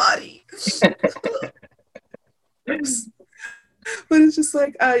came to party. But it's just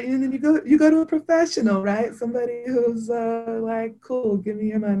like, and then you go to a professional, right? Somebody who's like, cool, give me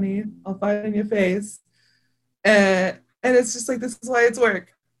your money, I'll fart in your face, and it's just like, this is why it's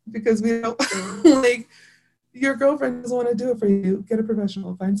work, because we don't like, your girlfriend doesn't want to do it for you. Get a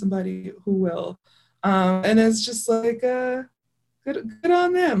professional, find somebody who will, and it's just like, good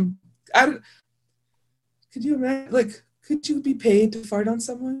on them. Could you imagine? Like, could you be paid to fart on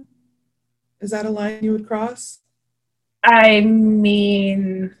someone? Is that a line you would cross? I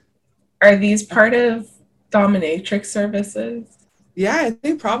mean, are these part of dominatrix services? Yeah, I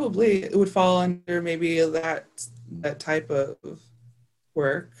think probably it would fall under maybe that type of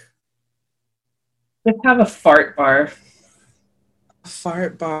work. Let's have a fart bar. A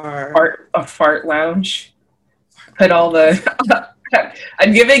fart bar. A fart lounge. Put all the...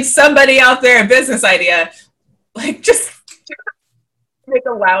 I'm giving somebody out there a business idea. Like, just make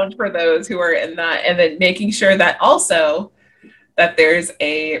a lounge for those who are in that, and then making sure that also that there's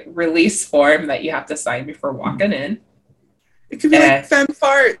a release form that you have to sign before walking in. It could be like femme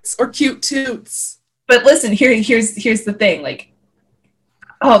farts or cute toots. But listen, here's the thing. Like,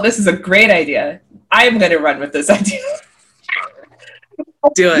 oh, this is a great idea. I'm gonna run with this idea.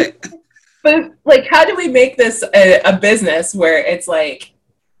 Do it. But like, how do we make this a business where it's like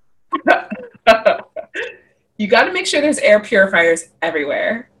you got to make sure there's air purifiers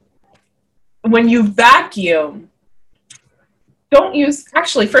everywhere. When you vacuum,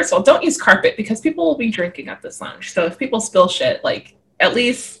 first of all, don't use carpet because people will be drinking at this lounge. So if people spill shit, like, at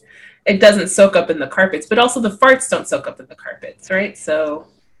least it doesn't soak up in the carpets, but also the farts don't soak up in the carpets, right? So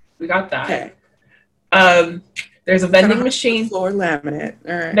we got that. Okay. There's a vending machine. Floor laminate.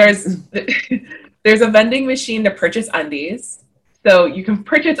 All right. There's a vending machine to purchase undies. So you can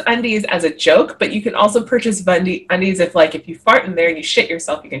purchase undies as a joke, but you can also purchase undies if you fart in there and you shit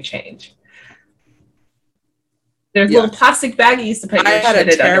yourself, you can change. There's little plastic baggies to put your shit in. I had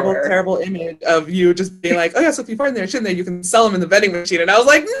a terrible image of you just being like, oh yeah, so if you fart in there, shit in there, you can sell them in the vending machine. And I was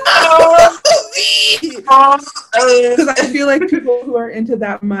like, no! Because I feel like people who are into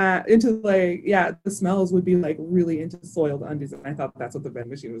that, the smells would be like really into soiled undies. And I thought that's what the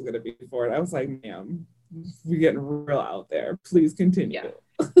vending machine was going to be for. And I was like, ma'am, we're getting real out there. Please continue. Yeah.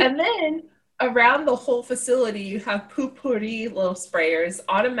 And then around the whole facility, you have poo-potty little sprayers,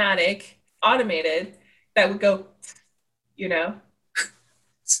 automated, that would go,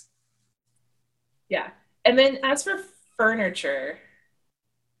 Yeah. And then as for furniture,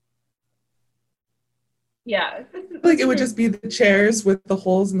 yeah. Like it would just be the chairs with the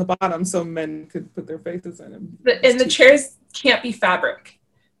holes in the bottom so men could put their faces in them. And the chairs can't be fabric.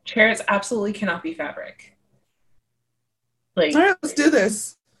 Chairs absolutely cannot be fabric. All right, let's do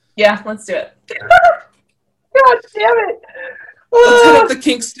this. Yeah, let's do it. God damn it. Let's hit up the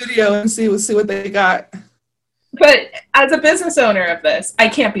Kink Studio and see what they got. But as a business owner of this, I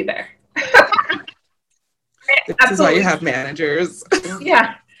can't be there. This is why you have managers.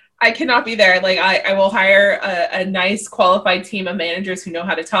 Yeah, I cannot be there. Like I will hire a nice qualified team of managers who know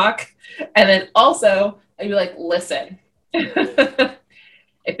how to talk. And then also I'd be like, listen, if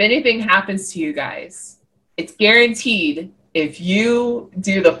anything happens to you guys, it's guaranteed if you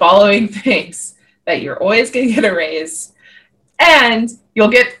do the following things that you're always going to get a raise and you'll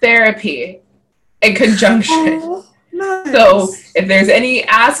get therapy in conjunction. Oh, nice. So if there's any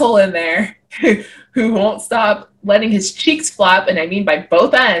asshole in there who won't stop letting his cheeks flap, and I mean by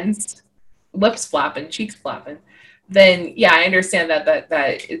both ends, lips flapping, cheeks flapping, then yeah, I understand that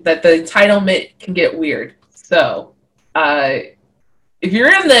the entitlement can get weird. So if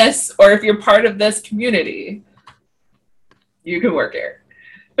you're in this or if you're part of this community, you can work here.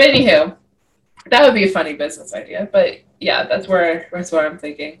 But anywho, that would be a funny business idea. But yeah, that's what I'm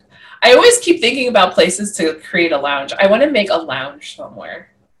thinking. I always keep thinking about places to create a lounge. I want to make a lounge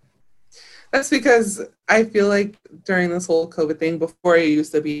somewhere. That's because I feel like during this whole COVID thing, before it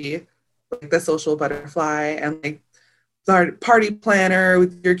used to be like the social butterfly and like the party planner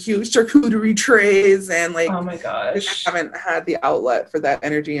with your cute charcuterie trays and like, oh my gosh, I haven't had the outlet for that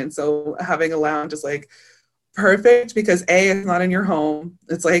energy. And so having a lounge is like perfect because it's not in your home.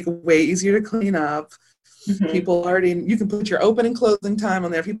 It's like way easier to clean up. Mm-hmm. People you can put your open and closing time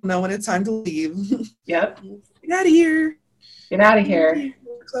on there. People know when it's time to leave. Yep. Get out of here. Get out of here.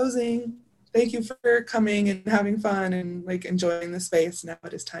 Closing. Thank you for coming and having fun and like enjoying the space. Now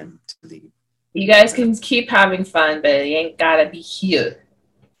it is time to leave. You guys can keep having fun, but you ain't gotta be here.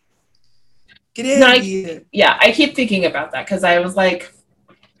 Get in here. Yeah, I keep thinking about that because I was like,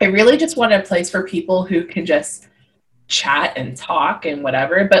 I really just want a place for people who can just chat and talk and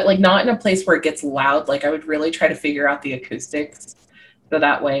whatever, but like not in a place where it gets loud. Like I would really try to figure out the acoustics so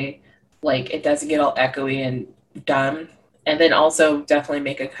that way like it doesn't get all echoey and dumb. And then also definitely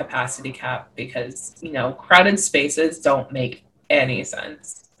make a capacity cap because, crowded spaces don't make any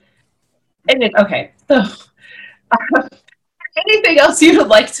sense. And okay. So, anything else you would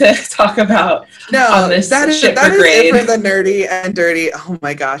like to talk about? No, on this that is it for the nerdy and dirty. Oh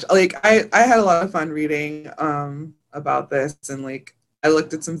my gosh. Like I had a lot of fun reading about this and like I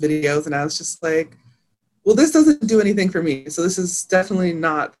looked at some videos and I was just like, well, this doesn't do anything for me. So this is definitely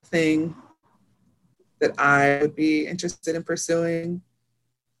not the thing that I would be interested in pursuing,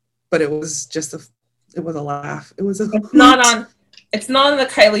 but it was a laugh. It was it's not on the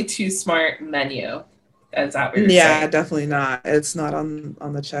Kylie Too Smart menu. Is that what you're saying? Definitely not. It's not on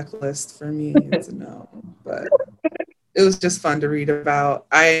the checklist for me. It's a no, but it was just fun to read about.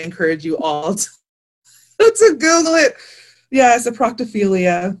 I encourage you all to Google it. Yeah, it's a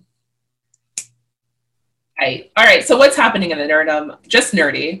proctophilia. All right, so what's happening in the nerdum, just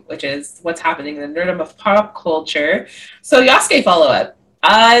nerdy, which is what's happening in the nerdum of pop culture. So Yasuke follow-up.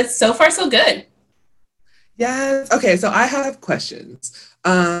 So far, so good. Yes. Okay, so I have questions.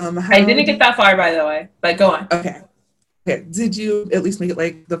 I didn't get that far, by the way, but go on. Okay. Did you at least make it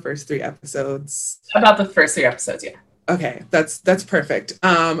like the first 3 episodes? About the first 3 episodes, yeah. Okay, that's perfect.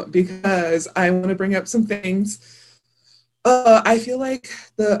 Because I want to bring up some things. I feel like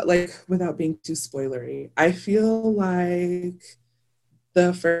without being too spoilery, I feel like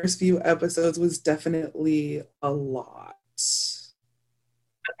the first few episodes was definitely a lot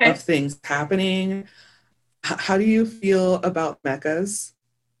of things happening. How do you feel about mechas?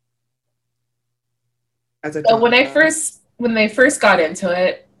 as a So genre. when they first got into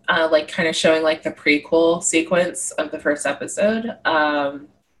it, like kind of showing like the prequel sequence of the first episode,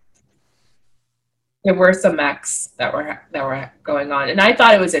 there were some mechs that were going on, and I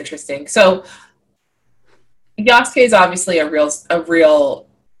thought it was interesting. So Yasuke is obviously a real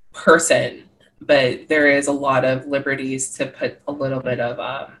person, but there is a lot of liberties to put a little bit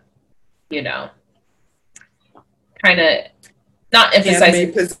of you know, kind of not Anime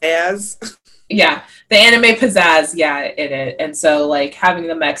emphasizing. pizzazz. Yeah, the anime pizzazz, yeah, in it, and so like having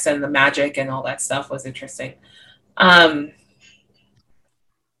the mechs and the magic and all that stuff was interesting. Um,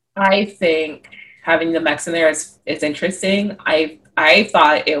 I think having the mechs in there is interesting. I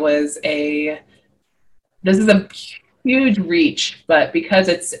thought it was a this is a huge reach, but because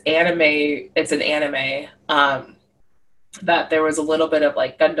it's an anime. That there was a little bit of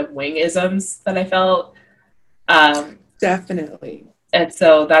like Gundam Wing isms that I felt. Um, Definitely. and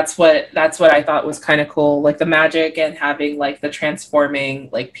so that's what I thought was kind of cool, like the magic and having like the transforming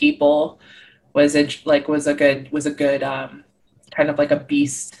like people was a good kind of like a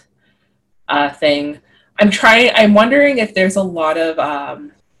beast thing. I'm wondering if there's a lot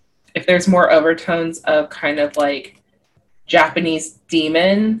of if there's more overtones of kind of like Japanese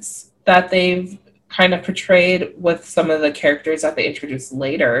demons that they've kind of portrayed with some of the characters that they introduced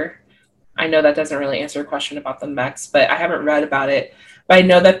later. I know that doesn't really answer a question about the mechs, but I haven't read about it. But I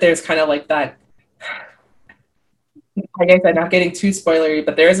know that there's kind of like that. Like I said, not getting too spoilery,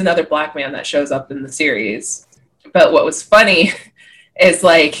 but there is another black man that shows up in the series. But what was funny is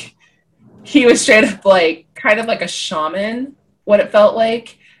like he was straight up like kind of like a shaman, what it felt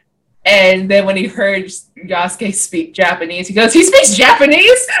like. And then when he heard Yasuke speak Japanese, he goes, "He speaks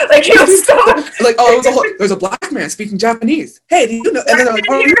Japanese!" Like he was so Like, oh, there's a black man speaking Japanese. Hey, do you know? And then they're like,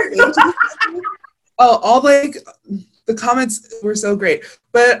 oh, really? Oh, all like the comments were so great.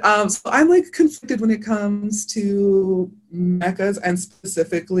 But so I'm like conflicted when it comes to mechas and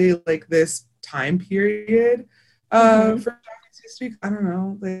specifically like this time period for Japanese history. I don't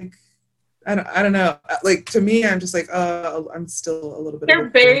know, like I don't know. Like to me, I'm just like I'm still a little bit.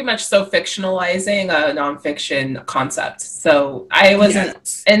 They're very much so fictionalizing a nonfiction concept. So I wasn't,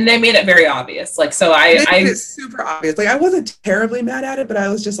 yes. and they made it very obvious. Like so, They made it super obvious. Like I wasn't terribly mad at it, but I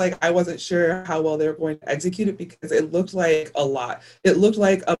was just like I wasn't sure how well they were going to execute it because it looked like a lot. It looked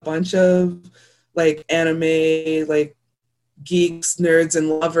like a bunch of like anime like geeks, nerds, and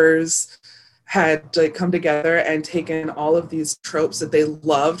lovers had like come together and taken all of these tropes that they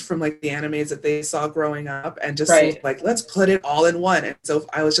loved from like the animes that they saw growing up and just right. like let's put it all in one. And so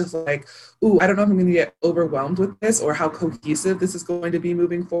I was just like, ooh, I don't know if I'm going to get overwhelmed with this or how cohesive this is going to be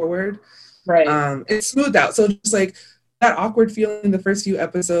moving forward. Right. It's smoothed out, so just like that awkward feeling in the first few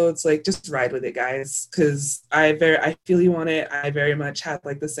episodes, like just ride with it, guys, because I feel you on it. I very much had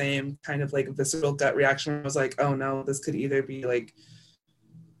like the same kind of like visceral gut reaction. I was like, oh no, this could either be like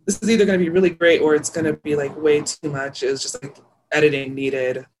this is either going to be really great or it's going to be like way too much. It was just like editing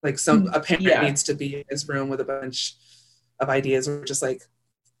needed. Like a parent needs to be in his room with a bunch of ideas or just like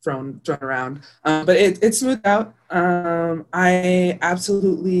thrown around. But it smoothed out. I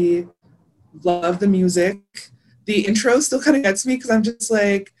absolutely love the music. The intro still kind of gets me because I'm just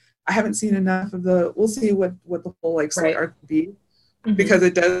like I haven't seen enough of the. We'll see what the whole like story arc will be. Because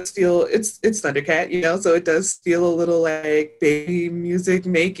it does feel it's Thundercat, you know, so it does feel a little like baby music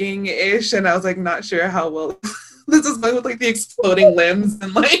making ish, and I was like not sure how well this is going with like the exploding limbs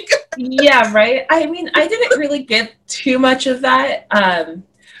and like yeah, right. I mean, I didn't really get too much of that.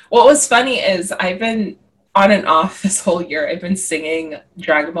 What was funny is I've been on and off this whole year. I've been singing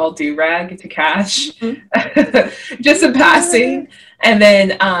Dragon Ball Durag to Cash, just in passing, and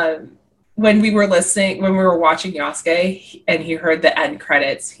then. When we were watching Yasuke and he heard the end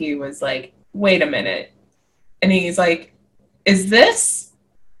credits, he was like, wait a minute. And he's like, is this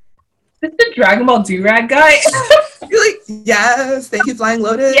the Dragon Ball Durag guy? You're like, yes, thank you, Flying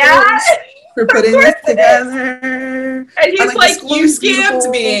Lotus. Yeah. For putting this together. And he's like, you scammed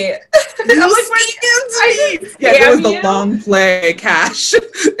me. You scammed me. Yeah, it was the long play, Cash.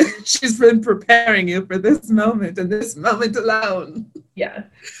 She's been preparing you for this moment and this moment alone. Yeah.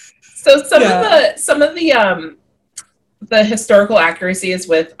 So some of the historical accuracies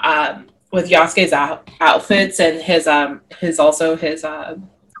with Yasuke's outfits and his I'm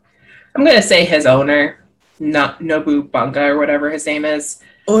gonna say his owner, Nobunaga or whatever his name is.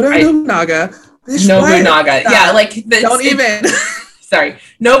 Nobunaga. Nobunaga. Yeah, like don't even. Sorry,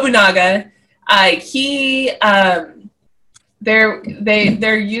 Nobunaga.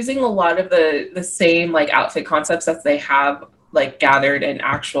 They're using a lot of the same like outfit concepts that they have like gathered in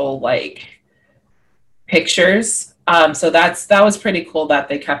actual like pictures. So that was pretty cool that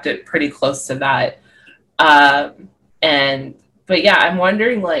they kept it pretty close to that. And but yeah, I'm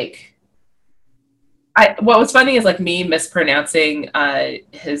wondering like what was funny is like me mispronouncing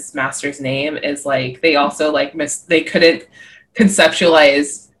his master's name is like they also like they couldn't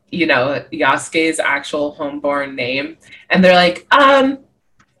conceptualize, you know, Yasuke's actual homeborn name, and they're like, we're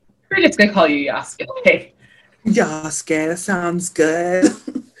just gonna call you Yasuke. Yasuke, that sounds good.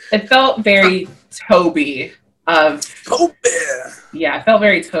 It felt very Toby of Toby. Yeah, it felt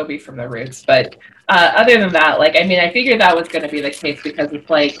very Toby from the Roots. But other than that, like, I mean, I figured that was going to be the case because it's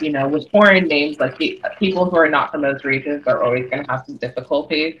like, you know, with foreign names, like people who are not from those regions are always going to have some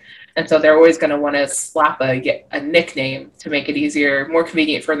difficulty. And so they're always going to want to slap a nickname to make it easier, more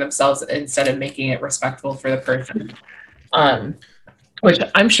convenient for themselves instead of making it respectful for the person. Which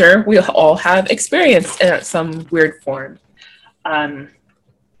I'm sure we all have experienced in some weird form. Or,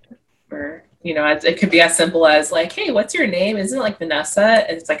 you know, it could be as simple as like, hey, what's your name? Isn't it like Vanessa?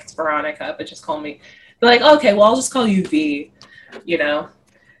 And it's like, it's Veronica, but just call me. They're like, okay, well, I'll just call you V, you know,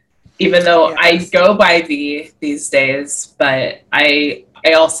 even though yes. I go by V these days, but I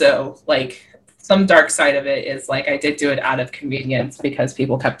also like some dark side of it is like, I did do it out of convenience because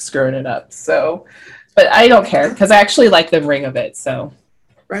people kept screwing it up. So, but I don't care because I actually like the ring of it. So,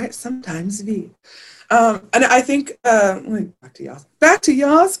 right. Sometimes V. And I think back to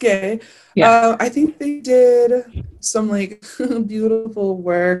Yasuke. Yeah. I think they did some like beautiful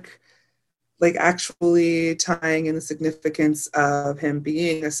work, like actually tying in the significance of him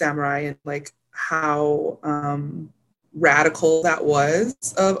being a samurai and like how radical that was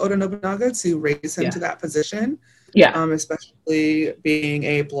of Oda Nobunaga to raise him to that position. Yeah. Especially being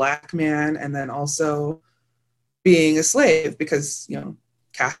a Black man and then also being a slave because, you know,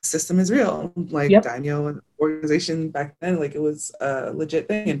 caste system is real. Like daimyo organization back then, like it was a legit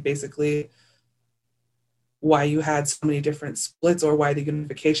thing, and basically why you had so many different splits or why the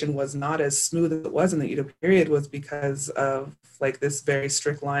unification was not as smooth as it was in the Edo period was because of like this very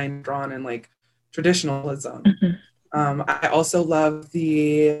strict line drawn in like traditionalism. Mm-hmm. I also love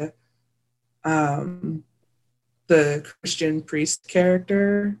the Christian priest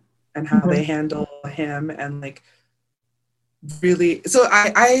character and how they handle him and like really, so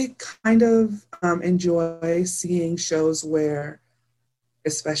I kind of enjoy seeing shows where,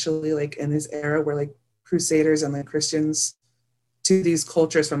 especially like in this era where like Crusaders and like Christians to these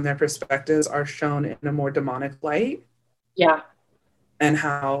cultures from their perspectives are shown in a more demonic light. Yeah. And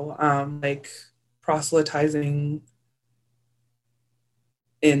how like proselytizing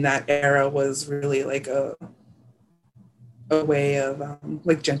in that era was really like a way of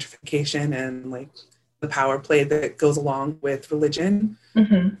like gentrification and like the power play that goes along with religion.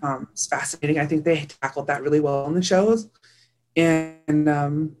 Mm-hmm. It's fascinating. I think they tackled that really well in the shows.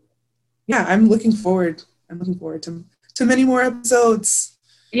 And yeah, I'm looking forward to many more episodes.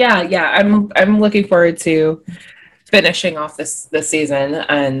 Yeah, I'm looking forward to finishing off this season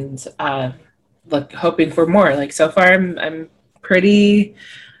and hoping for more. Like so far I'm in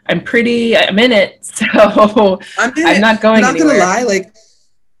it, so I'm not going anywhere. I'm not gonna lie, like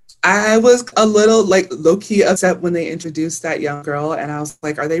I was a little like low-key upset when they introduced that young girl, and I was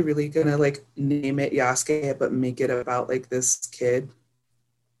like, are they really gonna like name it Yasuke but make it about like this kid?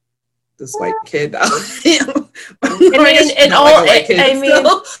 This white kid. In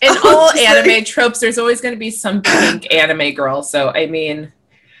all anime tropes, there's always gonna be some pink anime girl. So I mean,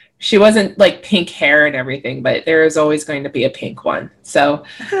 she wasn't like pink hair and everything, but there is always going to be a pink one. So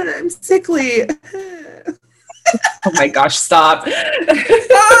I'm sickly. Oh my gosh, stop. All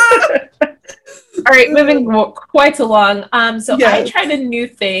right, moving quite along. So yes. I tried a new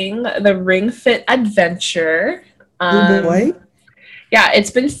thing, the Ring Fit Adventure. Oh boy. Yeah,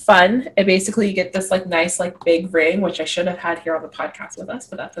 it's been fun. It basically you get this like nice like big ring, which I should have had here on the podcast with us,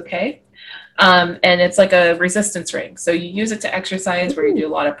 but that's okay. And it's like a resistance ring. So you use it to exercise where you do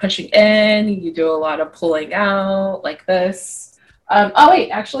a lot of pushing in, you do a lot of pulling out like this. Oh wait,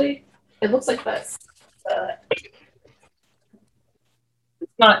 actually, it looks like this.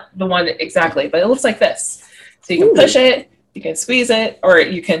 It's not the one exactly, but it looks like this. So you can push it, you can squeeze it, or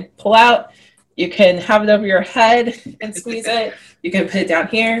you can pull out. You can have it over your head and squeeze it. You can put it down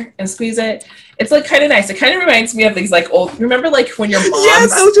here and squeeze it. It's like kind of nice. It kind of reminds me of these like old. Remember like when your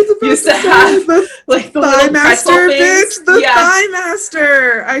moms used to have like the Thigh Master, bitch. The Thigh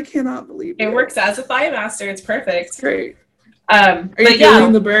Master. I cannot believe it. It works as a Thigh Master. It's perfect. Great. Are you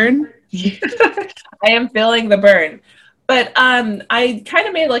feeling the burn? I am feeling the burn. But I kind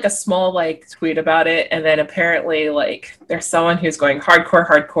of made like a small like tweet about it, and then apparently like there's someone who's going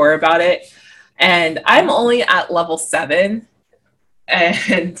hardcore about it. And I'm only at level 7,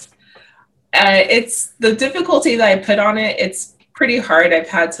 and it's the difficulty that I put on it. It's pretty hard. I've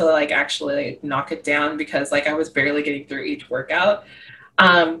had to like actually knock it down because like I was barely getting through each workout.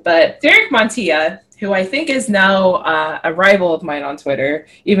 But Derek Montilla, who I think is now a rival of mine on Twitter,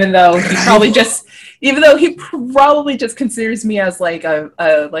 even though he probably just considers me as like a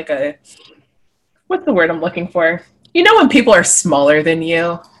what's the word I'm looking for? You know when people are smaller than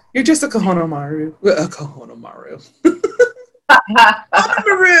you? You're just a Kohonomaru. A Kohonomaru.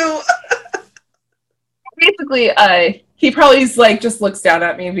 Kohonomaru. Basically, he probably like just looks down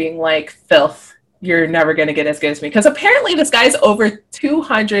at me being like, filth, you're never going to get as good as me. Because apparently this guy's over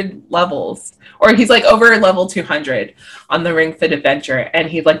 200 levels, or he's like over level 200 on the Ring Fit Adventure. And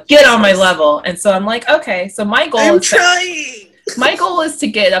he's like, get on my level. And so I'm like, okay, so my goal is to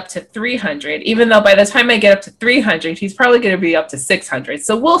get up to 300, even though by the time I get up to 300, he's probably going to be up to 600.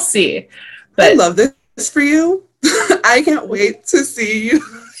 So we'll see. But I love this for you. I can't wait to see you.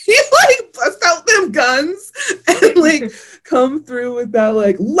 You like bust out them guns and like come through with that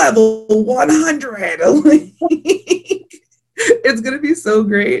like level 100. Like, it's gonna be so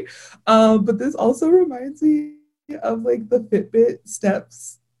great. But this also reminds me of like the Fitbit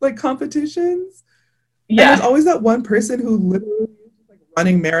steps like competitions. yeah, and there's always that one person who literally is like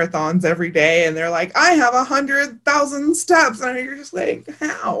running marathons every day, and they're like, I have 100,000 steps, and you're just like,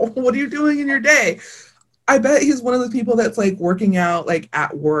 how? What are you doing in your day? I bet he's one of those people that's like working out like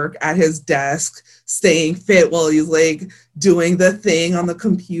at work, at his desk, staying fit while he's like doing the thing on the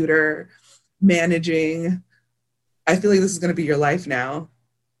computer, managing. I feel like this is going to be your life now,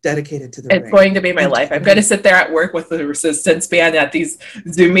 dedicated to the it's ring. going to be my life. I'm going to sit there at work with the resistance band at these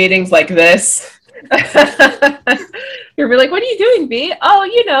Zoom meetings like this. You're like, what are you doing, B? Oh,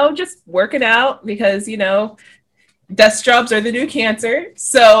 you know, just working out because, you know, desk jobs are the new cancer.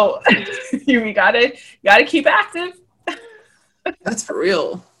 So you gotta keep active. That's for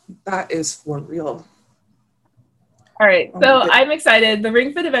real. That is for real. All right, so I'm excited. The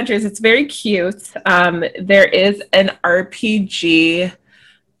Ring Fit Adventures, it's very cute. There is an RPG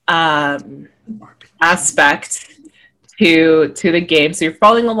aspect to the game. So you're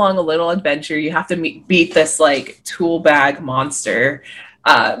following along a little adventure. You have to beat this like tool bag monster.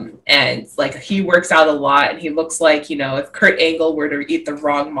 And like he works out a lot, and he looks like, you know, if Kurt Angle were to eat the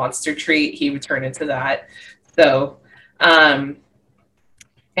wrong monster treat, he would turn into that. So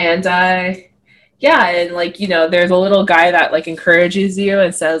yeah, and like, you know, there's a little guy that like encourages you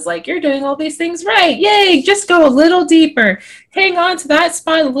and says like, you're doing all these things right, yay, just go a little deeper, hang on to that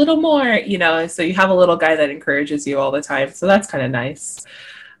spot a little more, you know. So you have a little guy that encourages you all the time, so that's kind of nice.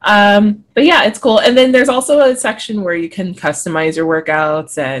 But yeah, it's cool. And then there's also a section where you can customize your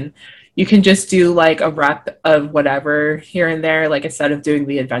workouts, and you can just do like a rep of whatever here and there, like instead of doing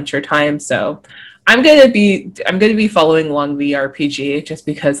the adventure time. So I'm gonna be following along the RPG just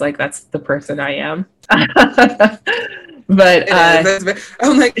because like that's the person I am. But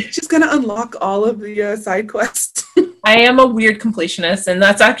I'm like, she's gonna unlock all of the side quests. I am a weird completionist, and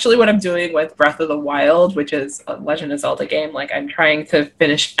that's actually what I'm doing with Breath of the Wild, which is a Legend of Zelda game. Like, I'm trying to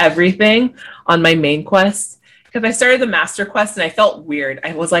finish everything on my main quest, because I started the master quest and I felt weird.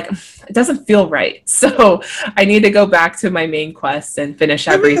 I was like, it doesn't feel right. So I need to go back to my main quest and finish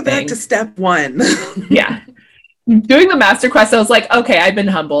everything. Go back to step 1. Yeah. Doing the master quest, I was like, okay, I've been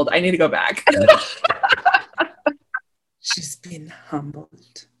humbled. I need to go back. She's been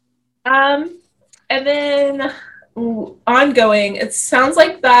humbled. And then ongoing, it sounds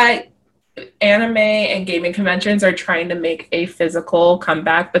like that anime and gaming conventions are trying to make a physical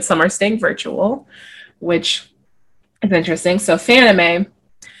comeback, but some are staying virtual, which is interesting. So Fanime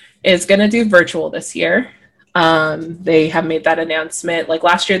is going to do virtual this year. They have made that announcement. Like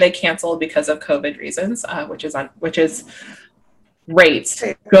last year, they canceled because of COVID reasons, which is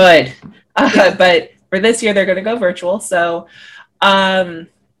great, good. But for this year, they're going to go virtual. So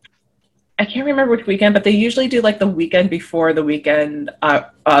I can't remember which weekend, but they usually do like the weekend before the weekend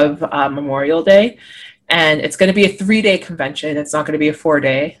of Memorial Day. And it's going to be a 3-day convention. It's not going to be a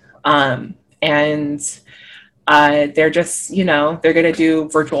 4-day. They're just, you know, they're going to do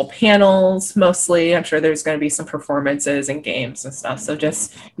virtual panels mostly. I'm sure there's going to be some performances and games and stuff. So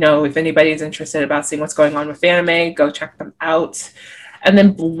just, you know, if anybody's interested about seeing what's going on with anime, go check them out. And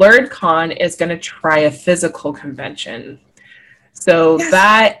then BlurredCon is going to try a physical convention. So yes,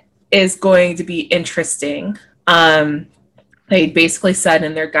 that is going to be interesting. They basically said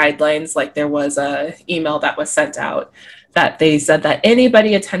in their guidelines, like there was a email that was sent out that they said that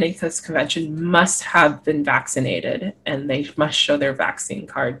anybody attending this convention must have been vaccinated and they must show their vaccine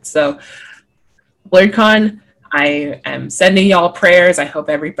card. So BlurredCon, I am sending y'all prayers. I hope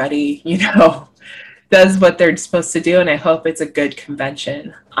everybody, you know, does what they're supposed to do, and I hope it's a good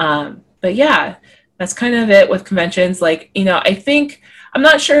convention. But yeah, That's kind of it with conventions. Like, I think, I'm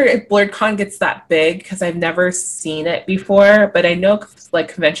not sure if BlurredCon gets that big because I've never seen it before, but I know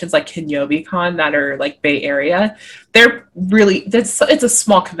like conventions like KenobiCon that are like Bay Area, they're really, it's a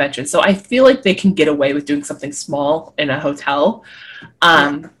small convention. So I feel like they can get away with doing something small in a hotel.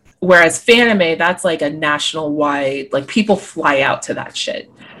 Yeah. Whereas Fanime, that's like a national wide, like people fly out to that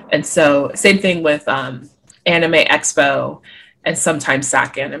shit. And so same thing with Anime Expo and sometimes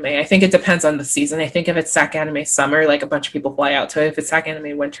SAC Anime. I think it depends on the season. I think if it's SAC Anime summer, like a bunch of people fly out to it. If it's SAC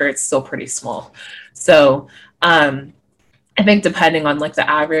Anime winter, it's still pretty small. So I think depending on like the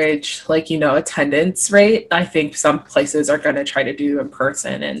average, like, attendance rate, I think some places are going to try to do in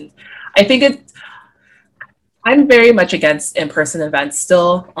person. And I think I'm very much against in-person events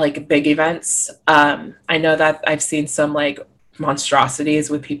still, like big events. I know that I've seen some like monstrosities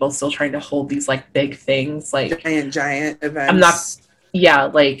with people still trying to hold these like big things. Like giant events. I'm not, yeah,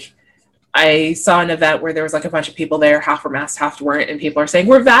 like I saw an event where there was like a bunch of people there, half were masked, half weren't, and people are saying,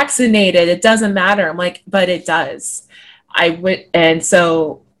 we're vaccinated, it doesn't matter. I'm like, but it does. And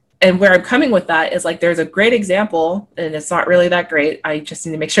where I'm coming with that is like, there's a great example, and it's not really that great. I just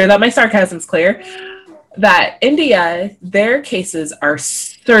need to make sure that my sarcasm's clear. That India, their cases are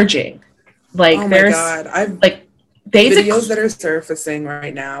surging. Like, oh my God, I've like videos that are surfacing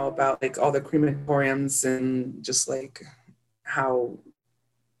right now about like all the crematoriums and just like how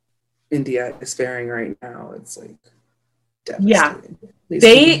India is faring right now. It's like devastating.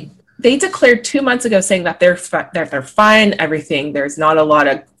 Yeah, they declared 2 months ago saying that they're fine, everything. There's not a lot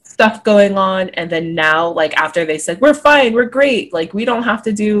of stuff going on, and then now, like after they said we're fine, we're great, like we don't have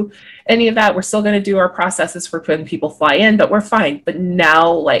to do any of that. We're still going to do our processes for when people fly in, but we're fine. But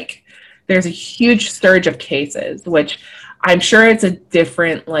now, like, there's a huge surge of cases, which I'm sure it's a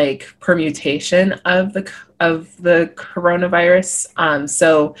different like permutation of the coronavirus.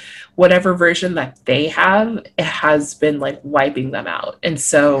 So whatever version that they have, it has been like wiping them out. And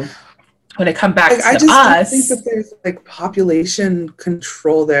so when it comes back like, to I just us, don't think that there's like population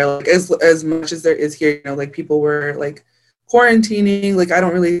control there, like as much as there is here. Like people were like quarantining. Like I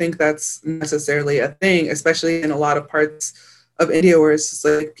don't really think that's necessarily a thing, especially in a lot of parts of India where it's just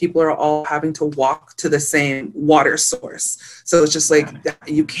like people are all having to walk to the same water source. So it's just like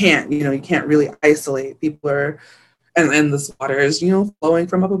you can't really isolate. People are, and this water is, flowing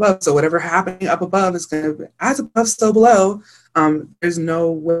from up above. So whatever happening up above is going to, as above, so below. There's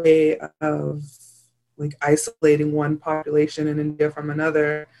no way of like isolating one population in India from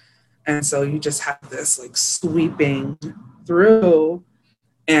another. And so you just have this like sweeping through,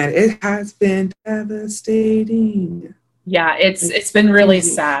 and it has been devastating. Yeah, it's been really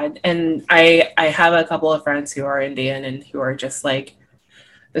sad. And I have a couple of friends who are Indian and who are just like,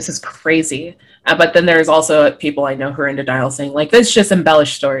 this is crazy. But then there's also people I know who are in denial saying like, this is just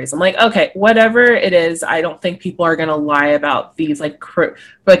embellished stories. I'm like, okay, whatever it is, I don't think people are going to lie about these like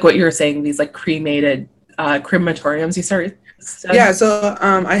what you were saying, these like cremated crematoriums you started. Yeah, so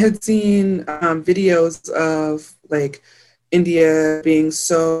I had seen videos of like India being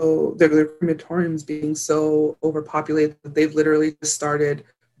so, their crematoriums being so overpopulated that they've literally just started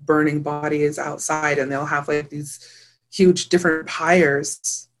burning bodies outside, and they'll have like these huge different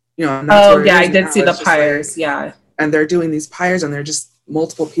pyres, and that's I did see the pyres, like, yeah. And they're doing these pyres, and they're just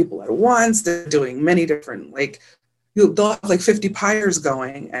multiple people at once. They're doing many different, like, they'll have like 50 pyres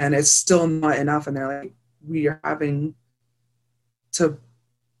going, and it's still not enough, and they're like, we are having to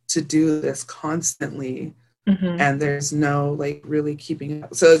do this constantly. Mm-hmm. And there's no like really keeping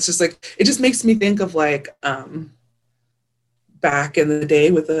up. So it's just like, it just makes me think of like back in the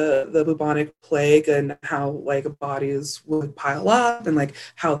day with the bubonic plague, and how like bodies would pile up, and like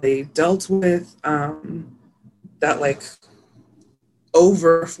how they dealt with that like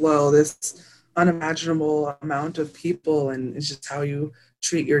overflow, this unimaginable amount of people. And it's just how you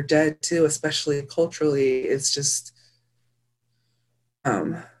treat your dead too, especially culturally. It's just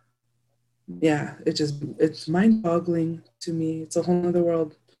yeah, it's mind-boggling to me. It's a whole other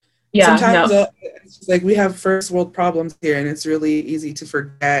world. Yeah, sometimes it's just like we have first world problems here, and it's really easy to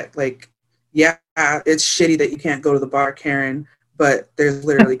forget. Like, yeah, it's shitty that you can't go to the bar, Karen, but there's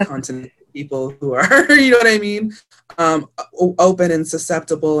literally continent people who are, you know what I mean, open and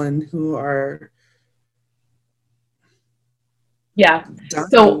susceptible, and who are, yeah.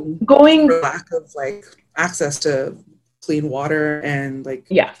 So going for lack of like access to clean water and like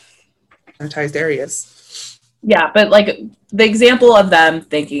sanitized areas. Yeah, but like the example of them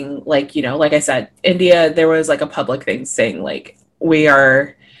thinking like, like I said, India, there was like a public thing saying like,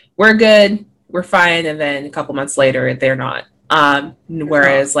 we're good, we're fine, and then a couple months later they're not.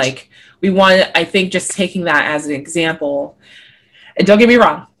 Whereas like I think just taking that as an example, and don't get me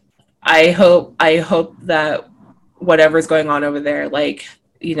wrong, I hope that whatever's going on over there, like,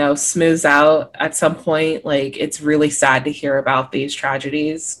 smooths out at some point. Like, it's really sad to hear about these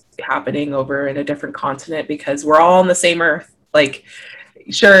tragedies happening over in a different continent because we're all on the same earth. Like,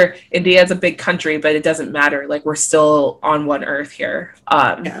 sure, India is a big country, but it doesn't matter. Like, we're still on one earth here.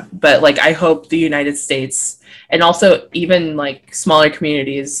 Yeah. But like, I hope the United States and also even like smaller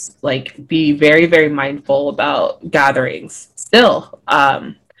communities like be very, very mindful about gatherings still.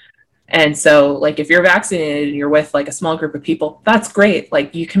 And so, like, if you're vaccinated and you're with like a small group of people, that's great.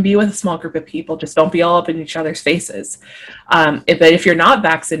 Like, you can be with a small group of people, just don't be all up in each other's faces. But if you're not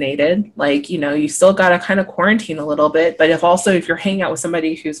vaccinated, like, you still got to kind of quarantine a little bit. But if you're hanging out with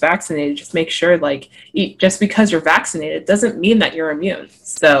somebody who's vaccinated, just make sure, like, just because you're vaccinated doesn't mean that you're immune.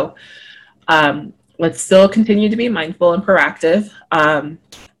 So let's still continue to be mindful and proactive, and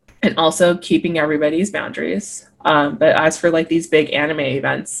also keeping everybody's boundaries. But as for like these big anime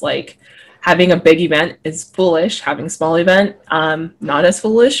events, like, having a big event is foolish. Having a small event, not as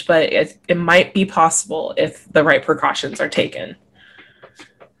foolish, but it might be possible if the right precautions are taken.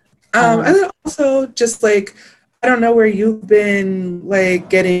 And then also just like, I don't know where you've been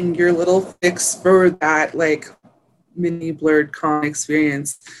like getting your little fix for that like mini Blurred Con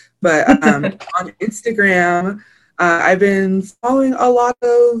experience, but on Instagram, I've been following a lot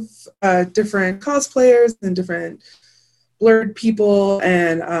of different cosplayers and different Blurred people,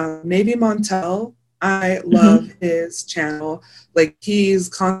 and Navy Montel. I love his channel. Like, he's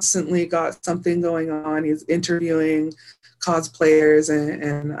constantly got something going on. He's interviewing cosplayers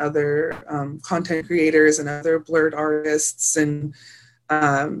and other content creators and other Blurred artists, and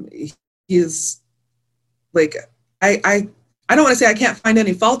he's like, I don't want to say I can't find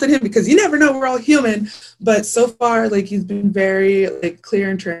any fault in him because you never know, we're all human, but so far, like, he's been very like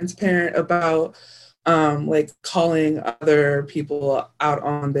clear and transparent about like calling other people out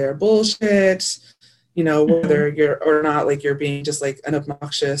on their bullshit, whether you're or not, like, you're being just like an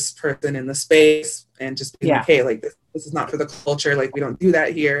obnoxious person in the space, and just being like, hey, like, this is not for the culture, like, we don't do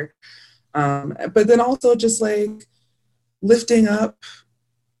that here. But then also just like lifting up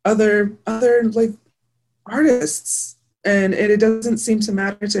other like artists, and it doesn't seem to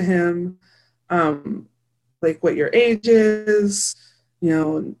matter to him like what your age is,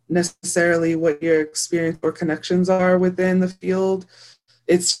 necessarily what your experience or connections are within the field.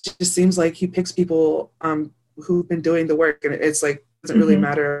 It just seems like he picks people who've been doing the work, and it's like, doesn't really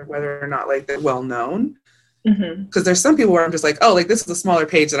matter whether or not like they're well known. Because there's some people where I'm just like, oh, like, this is a smaller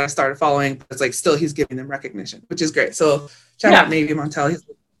page that I started following, but it's like still he's giving them recognition, which is great. So shout out Navy Montel. He's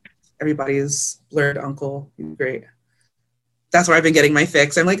everybody's Blurred uncle. He's great. That's where I've been getting my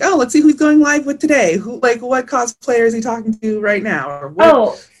fix. I'm like, oh, let's see who's going live with today. What cosplayer is he talking to right now? Or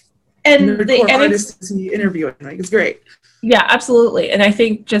what artist is he interviewing? Like, it's great. Yeah, absolutely. And I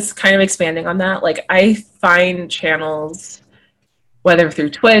think just kind of expanding on that, like, I find channels, whether through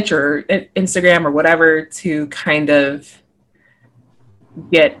Twitch or Instagram or whatever, to kind of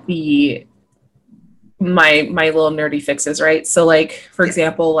get my little nerdy fixes, right? So, like, for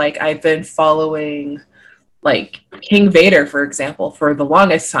example, like, I've been following like King Vader, for example, for the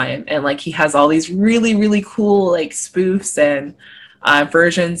longest time, and like, he has all these really, really cool like spoofs and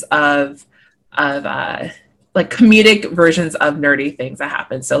versions of like comedic versions of nerdy things that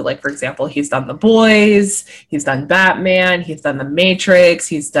happen. So, like, for example, he's done The Boys, he's done Batman, he's done The Matrix,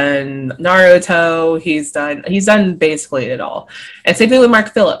 he's done Naruto, he's done basically it all. And same thing with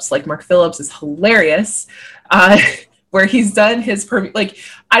Mark Phillips. Like, Mark Phillips is hilarious. Where he's done his like,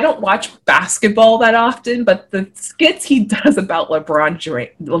 I don't watch basketball that often, but the skits he does about LeBron James.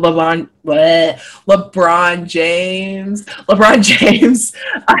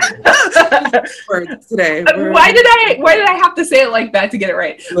 Today. Why did I have to say it like that to get it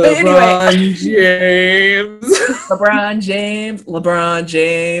right? LeBron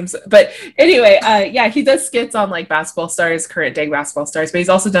James. But anyway, yeah, he does skits on like basketball stars, current day basketball stars, but he's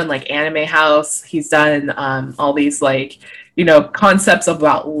also done like Anime House. He's done all these like, concepts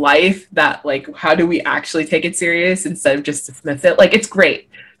about life that, like, how do we actually take it serious instead of just dismiss it? Like, it's great.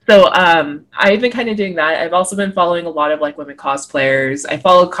 So I've been kind of doing that. I've also been following a lot of like women cosplayers. I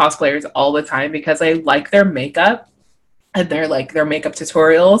follow cosplayers all the time because I like their makeup and their makeup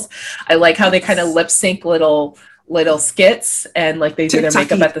tutorials. I like how they kind of lip sync little skits, and like they do their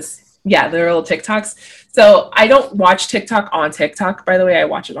makeup at their little TikToks. So I don't watch TikTok on TikTok, by the way. I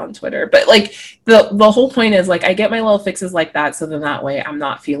watch it on Twitter. But like the whole point is, like, I get my little fixes like that, so then that way I'm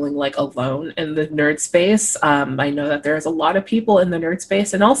not feeling like alone in the nerd space. I know that there's a lot of people in the nerd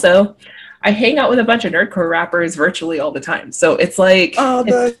space, and also I hang out with a bunch of nerdcore rappers virtually all the time. So it's like,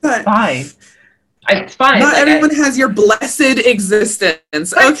 it's fine. It's fine. Not everyone has your blessed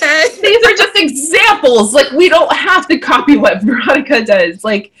existence, okay? These are just examples. Like, we don't have to copy what Veronica does.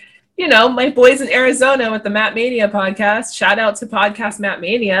 Like, you know, my boys in Arizona with the Matt Mania podcast, shout out to podcast Matt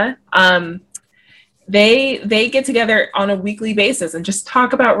Mania. They get together on a weekly basis and just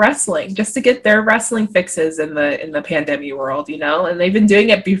talk about wrestling, just to get their wrestling fixes in the pandemic world, you know. And they've been doing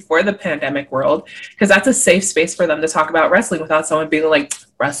it before the pandemic world, because that's a safe space for them to talk about wrestling without someone being like,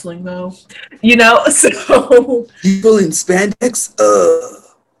 wrestling though, you know. So people in spandex,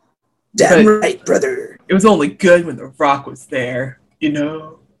 damn right, brother. It was only good when The Rock was there, you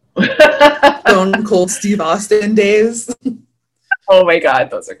know. Stone Cold Steve Austin days. Oh my God,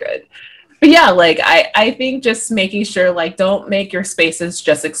 those are good. But yeah, like I think just making sure, like, don't make your spaces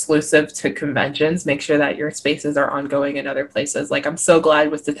just exclusive to conventions. Make sure that your spaces are ongoing in other places. Like, I'm so glad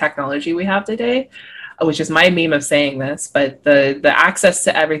with the technology we have today, which is my meme of saying this, but the access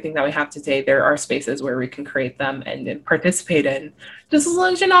to everything that we have today, there are spaces where we can create them and participate in, just as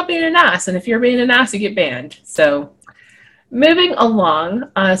long as you're not being an ass. And if you're being an ass, you get banned. So moving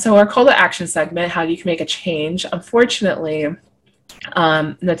along, so our call to action segment, how you can make a change. Unfortunately,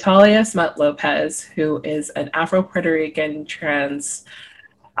 Natalia Smut Lopez, who is an Afro-Puerto Rican trans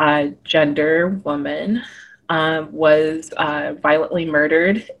gender woman, was violently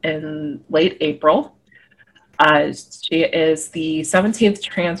murdered in late April. She is the 17th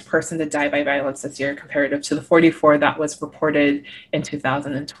trans person to die by violence this year, comparative to the 44 that was reported in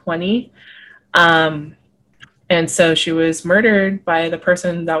 2020. And so she was murdered by the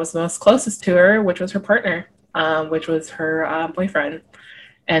person that was most closest to her, which was her partner, which was her boyfriend.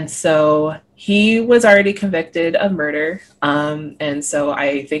 And so he was already convicted of murder. And so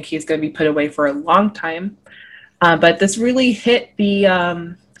I think he's going to be put away for a long time. But this really hit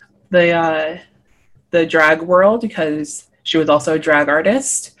the drag world, because she was also a drag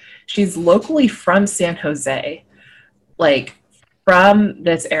artist. She's locally from San Jose, like from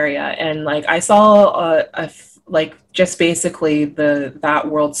this area. And like I saw like just basically that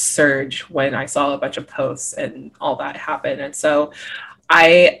world surge when I saw a bunch of posts and all that happen. And so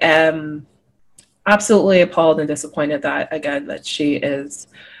I am absolutely appalled and disappointed that she is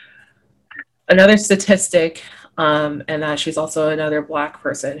another statistic, and that she's also another Black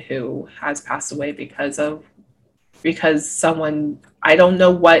person who has passed away because someone, I don't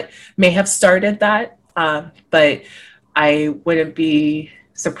know what may have started that, but I wouldn't be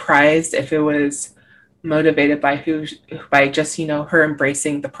surprised if it was motivated by just, you know, her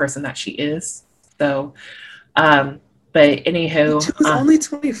embracing the person that she is. So but anywho, she was only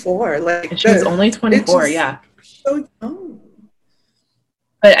 24. Like, she was only 24. Yeah. So young.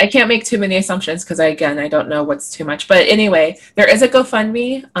 But I can't make too many assumptions because I don't know what's too much. But anyway, there is a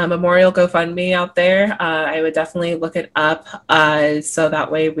GoFundMe, a memorial GoFundMe out there. I would definitely look it up, so that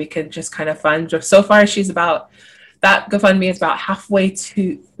way we can just kind of fund. So far, that GoFundMe is about halfway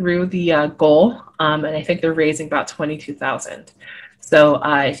through the goal, and I think they're raising about $22,000. So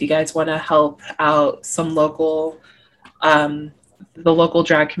if you guys want to help out some the local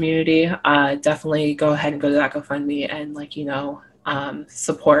drag community, definitely go ahead and go to that GoFundMe and, like, you know,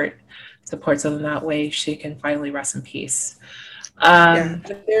 support so that way she can finally rest in peace.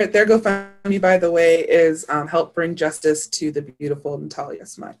 Their GoFundMe, by the way, is help bring justice to the beautiful Natalia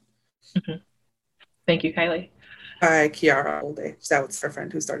Smut. Mm-hmm. Thank you, Kylie. By Kiara Olde. That was her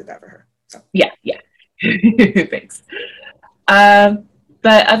friend who started that for her. So. Yeah. Thanks. But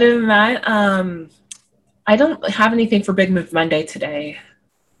other than that, I don't have anything for Big Move Monday today.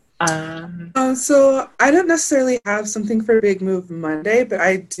 So I don't necessarily have something for Big Move Monday, but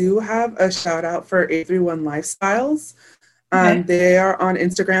I do have a shout out for A31 Lifestyles. Okay. They are on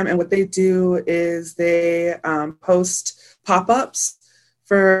Instagram, and what they do is they post pop-ups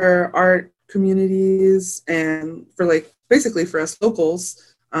for art communities and for, like, basically for us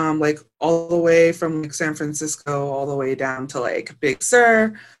locals, like all the way from, like, San Francisco all the way down to, like, Big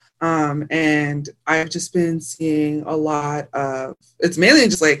Sur. And I've just been seeing a lot of, it's mainly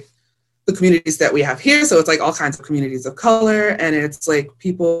just like the communities that we have here. So it's like all kinds of communities of color, and it's like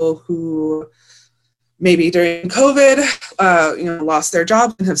people who maybe during COVID, lost their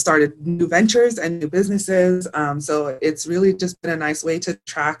jobs and have started new ventures and new businesses. So it's really just been a nice way to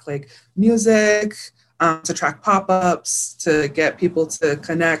track, like, music, to track pop-ups, to get people to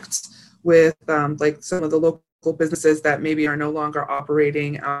connect with like some of the local businesses that maybe are no longer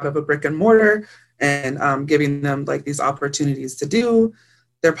operating out of a brick and mortar, and giving them, like, these opportunities to do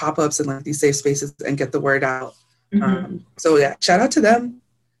their pop-ups and, like, these safe spaces and get the word out. Mm-hmm. So yeah, shout out to them.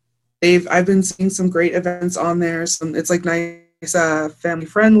 I've been seeing some great events on there. It's like nice, family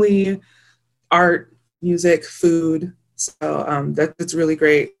friendly art, music, food. So that's really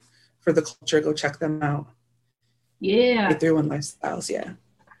great. for the culture. Go check them out. Yeah. 831 Lifestyles, yeah.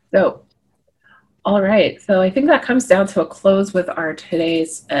 So, all right. So I think that comes down to a close with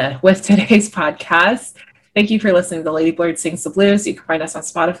today's podcast. Thank you for listening to Lady Blurred Sings the Blues. You can find us on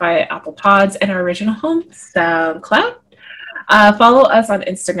Spotify, Apple Pods, and our original home, SoundCloud. Follow us on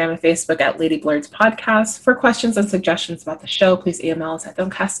Instagram and Facebook at Lady Blurred's Podcast. For questions and suggestions about the show, please email us at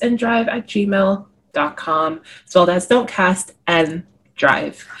don'tcastandrive@gmail.com, spelled as don't cast and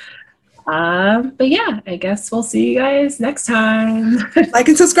drive. But yeah, I guess we'll see you guys next time. Like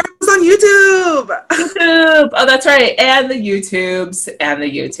and subscribe us on YouTube. Oh, that's right. And the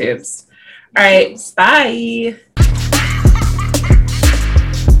YouTubes. All right. Bye.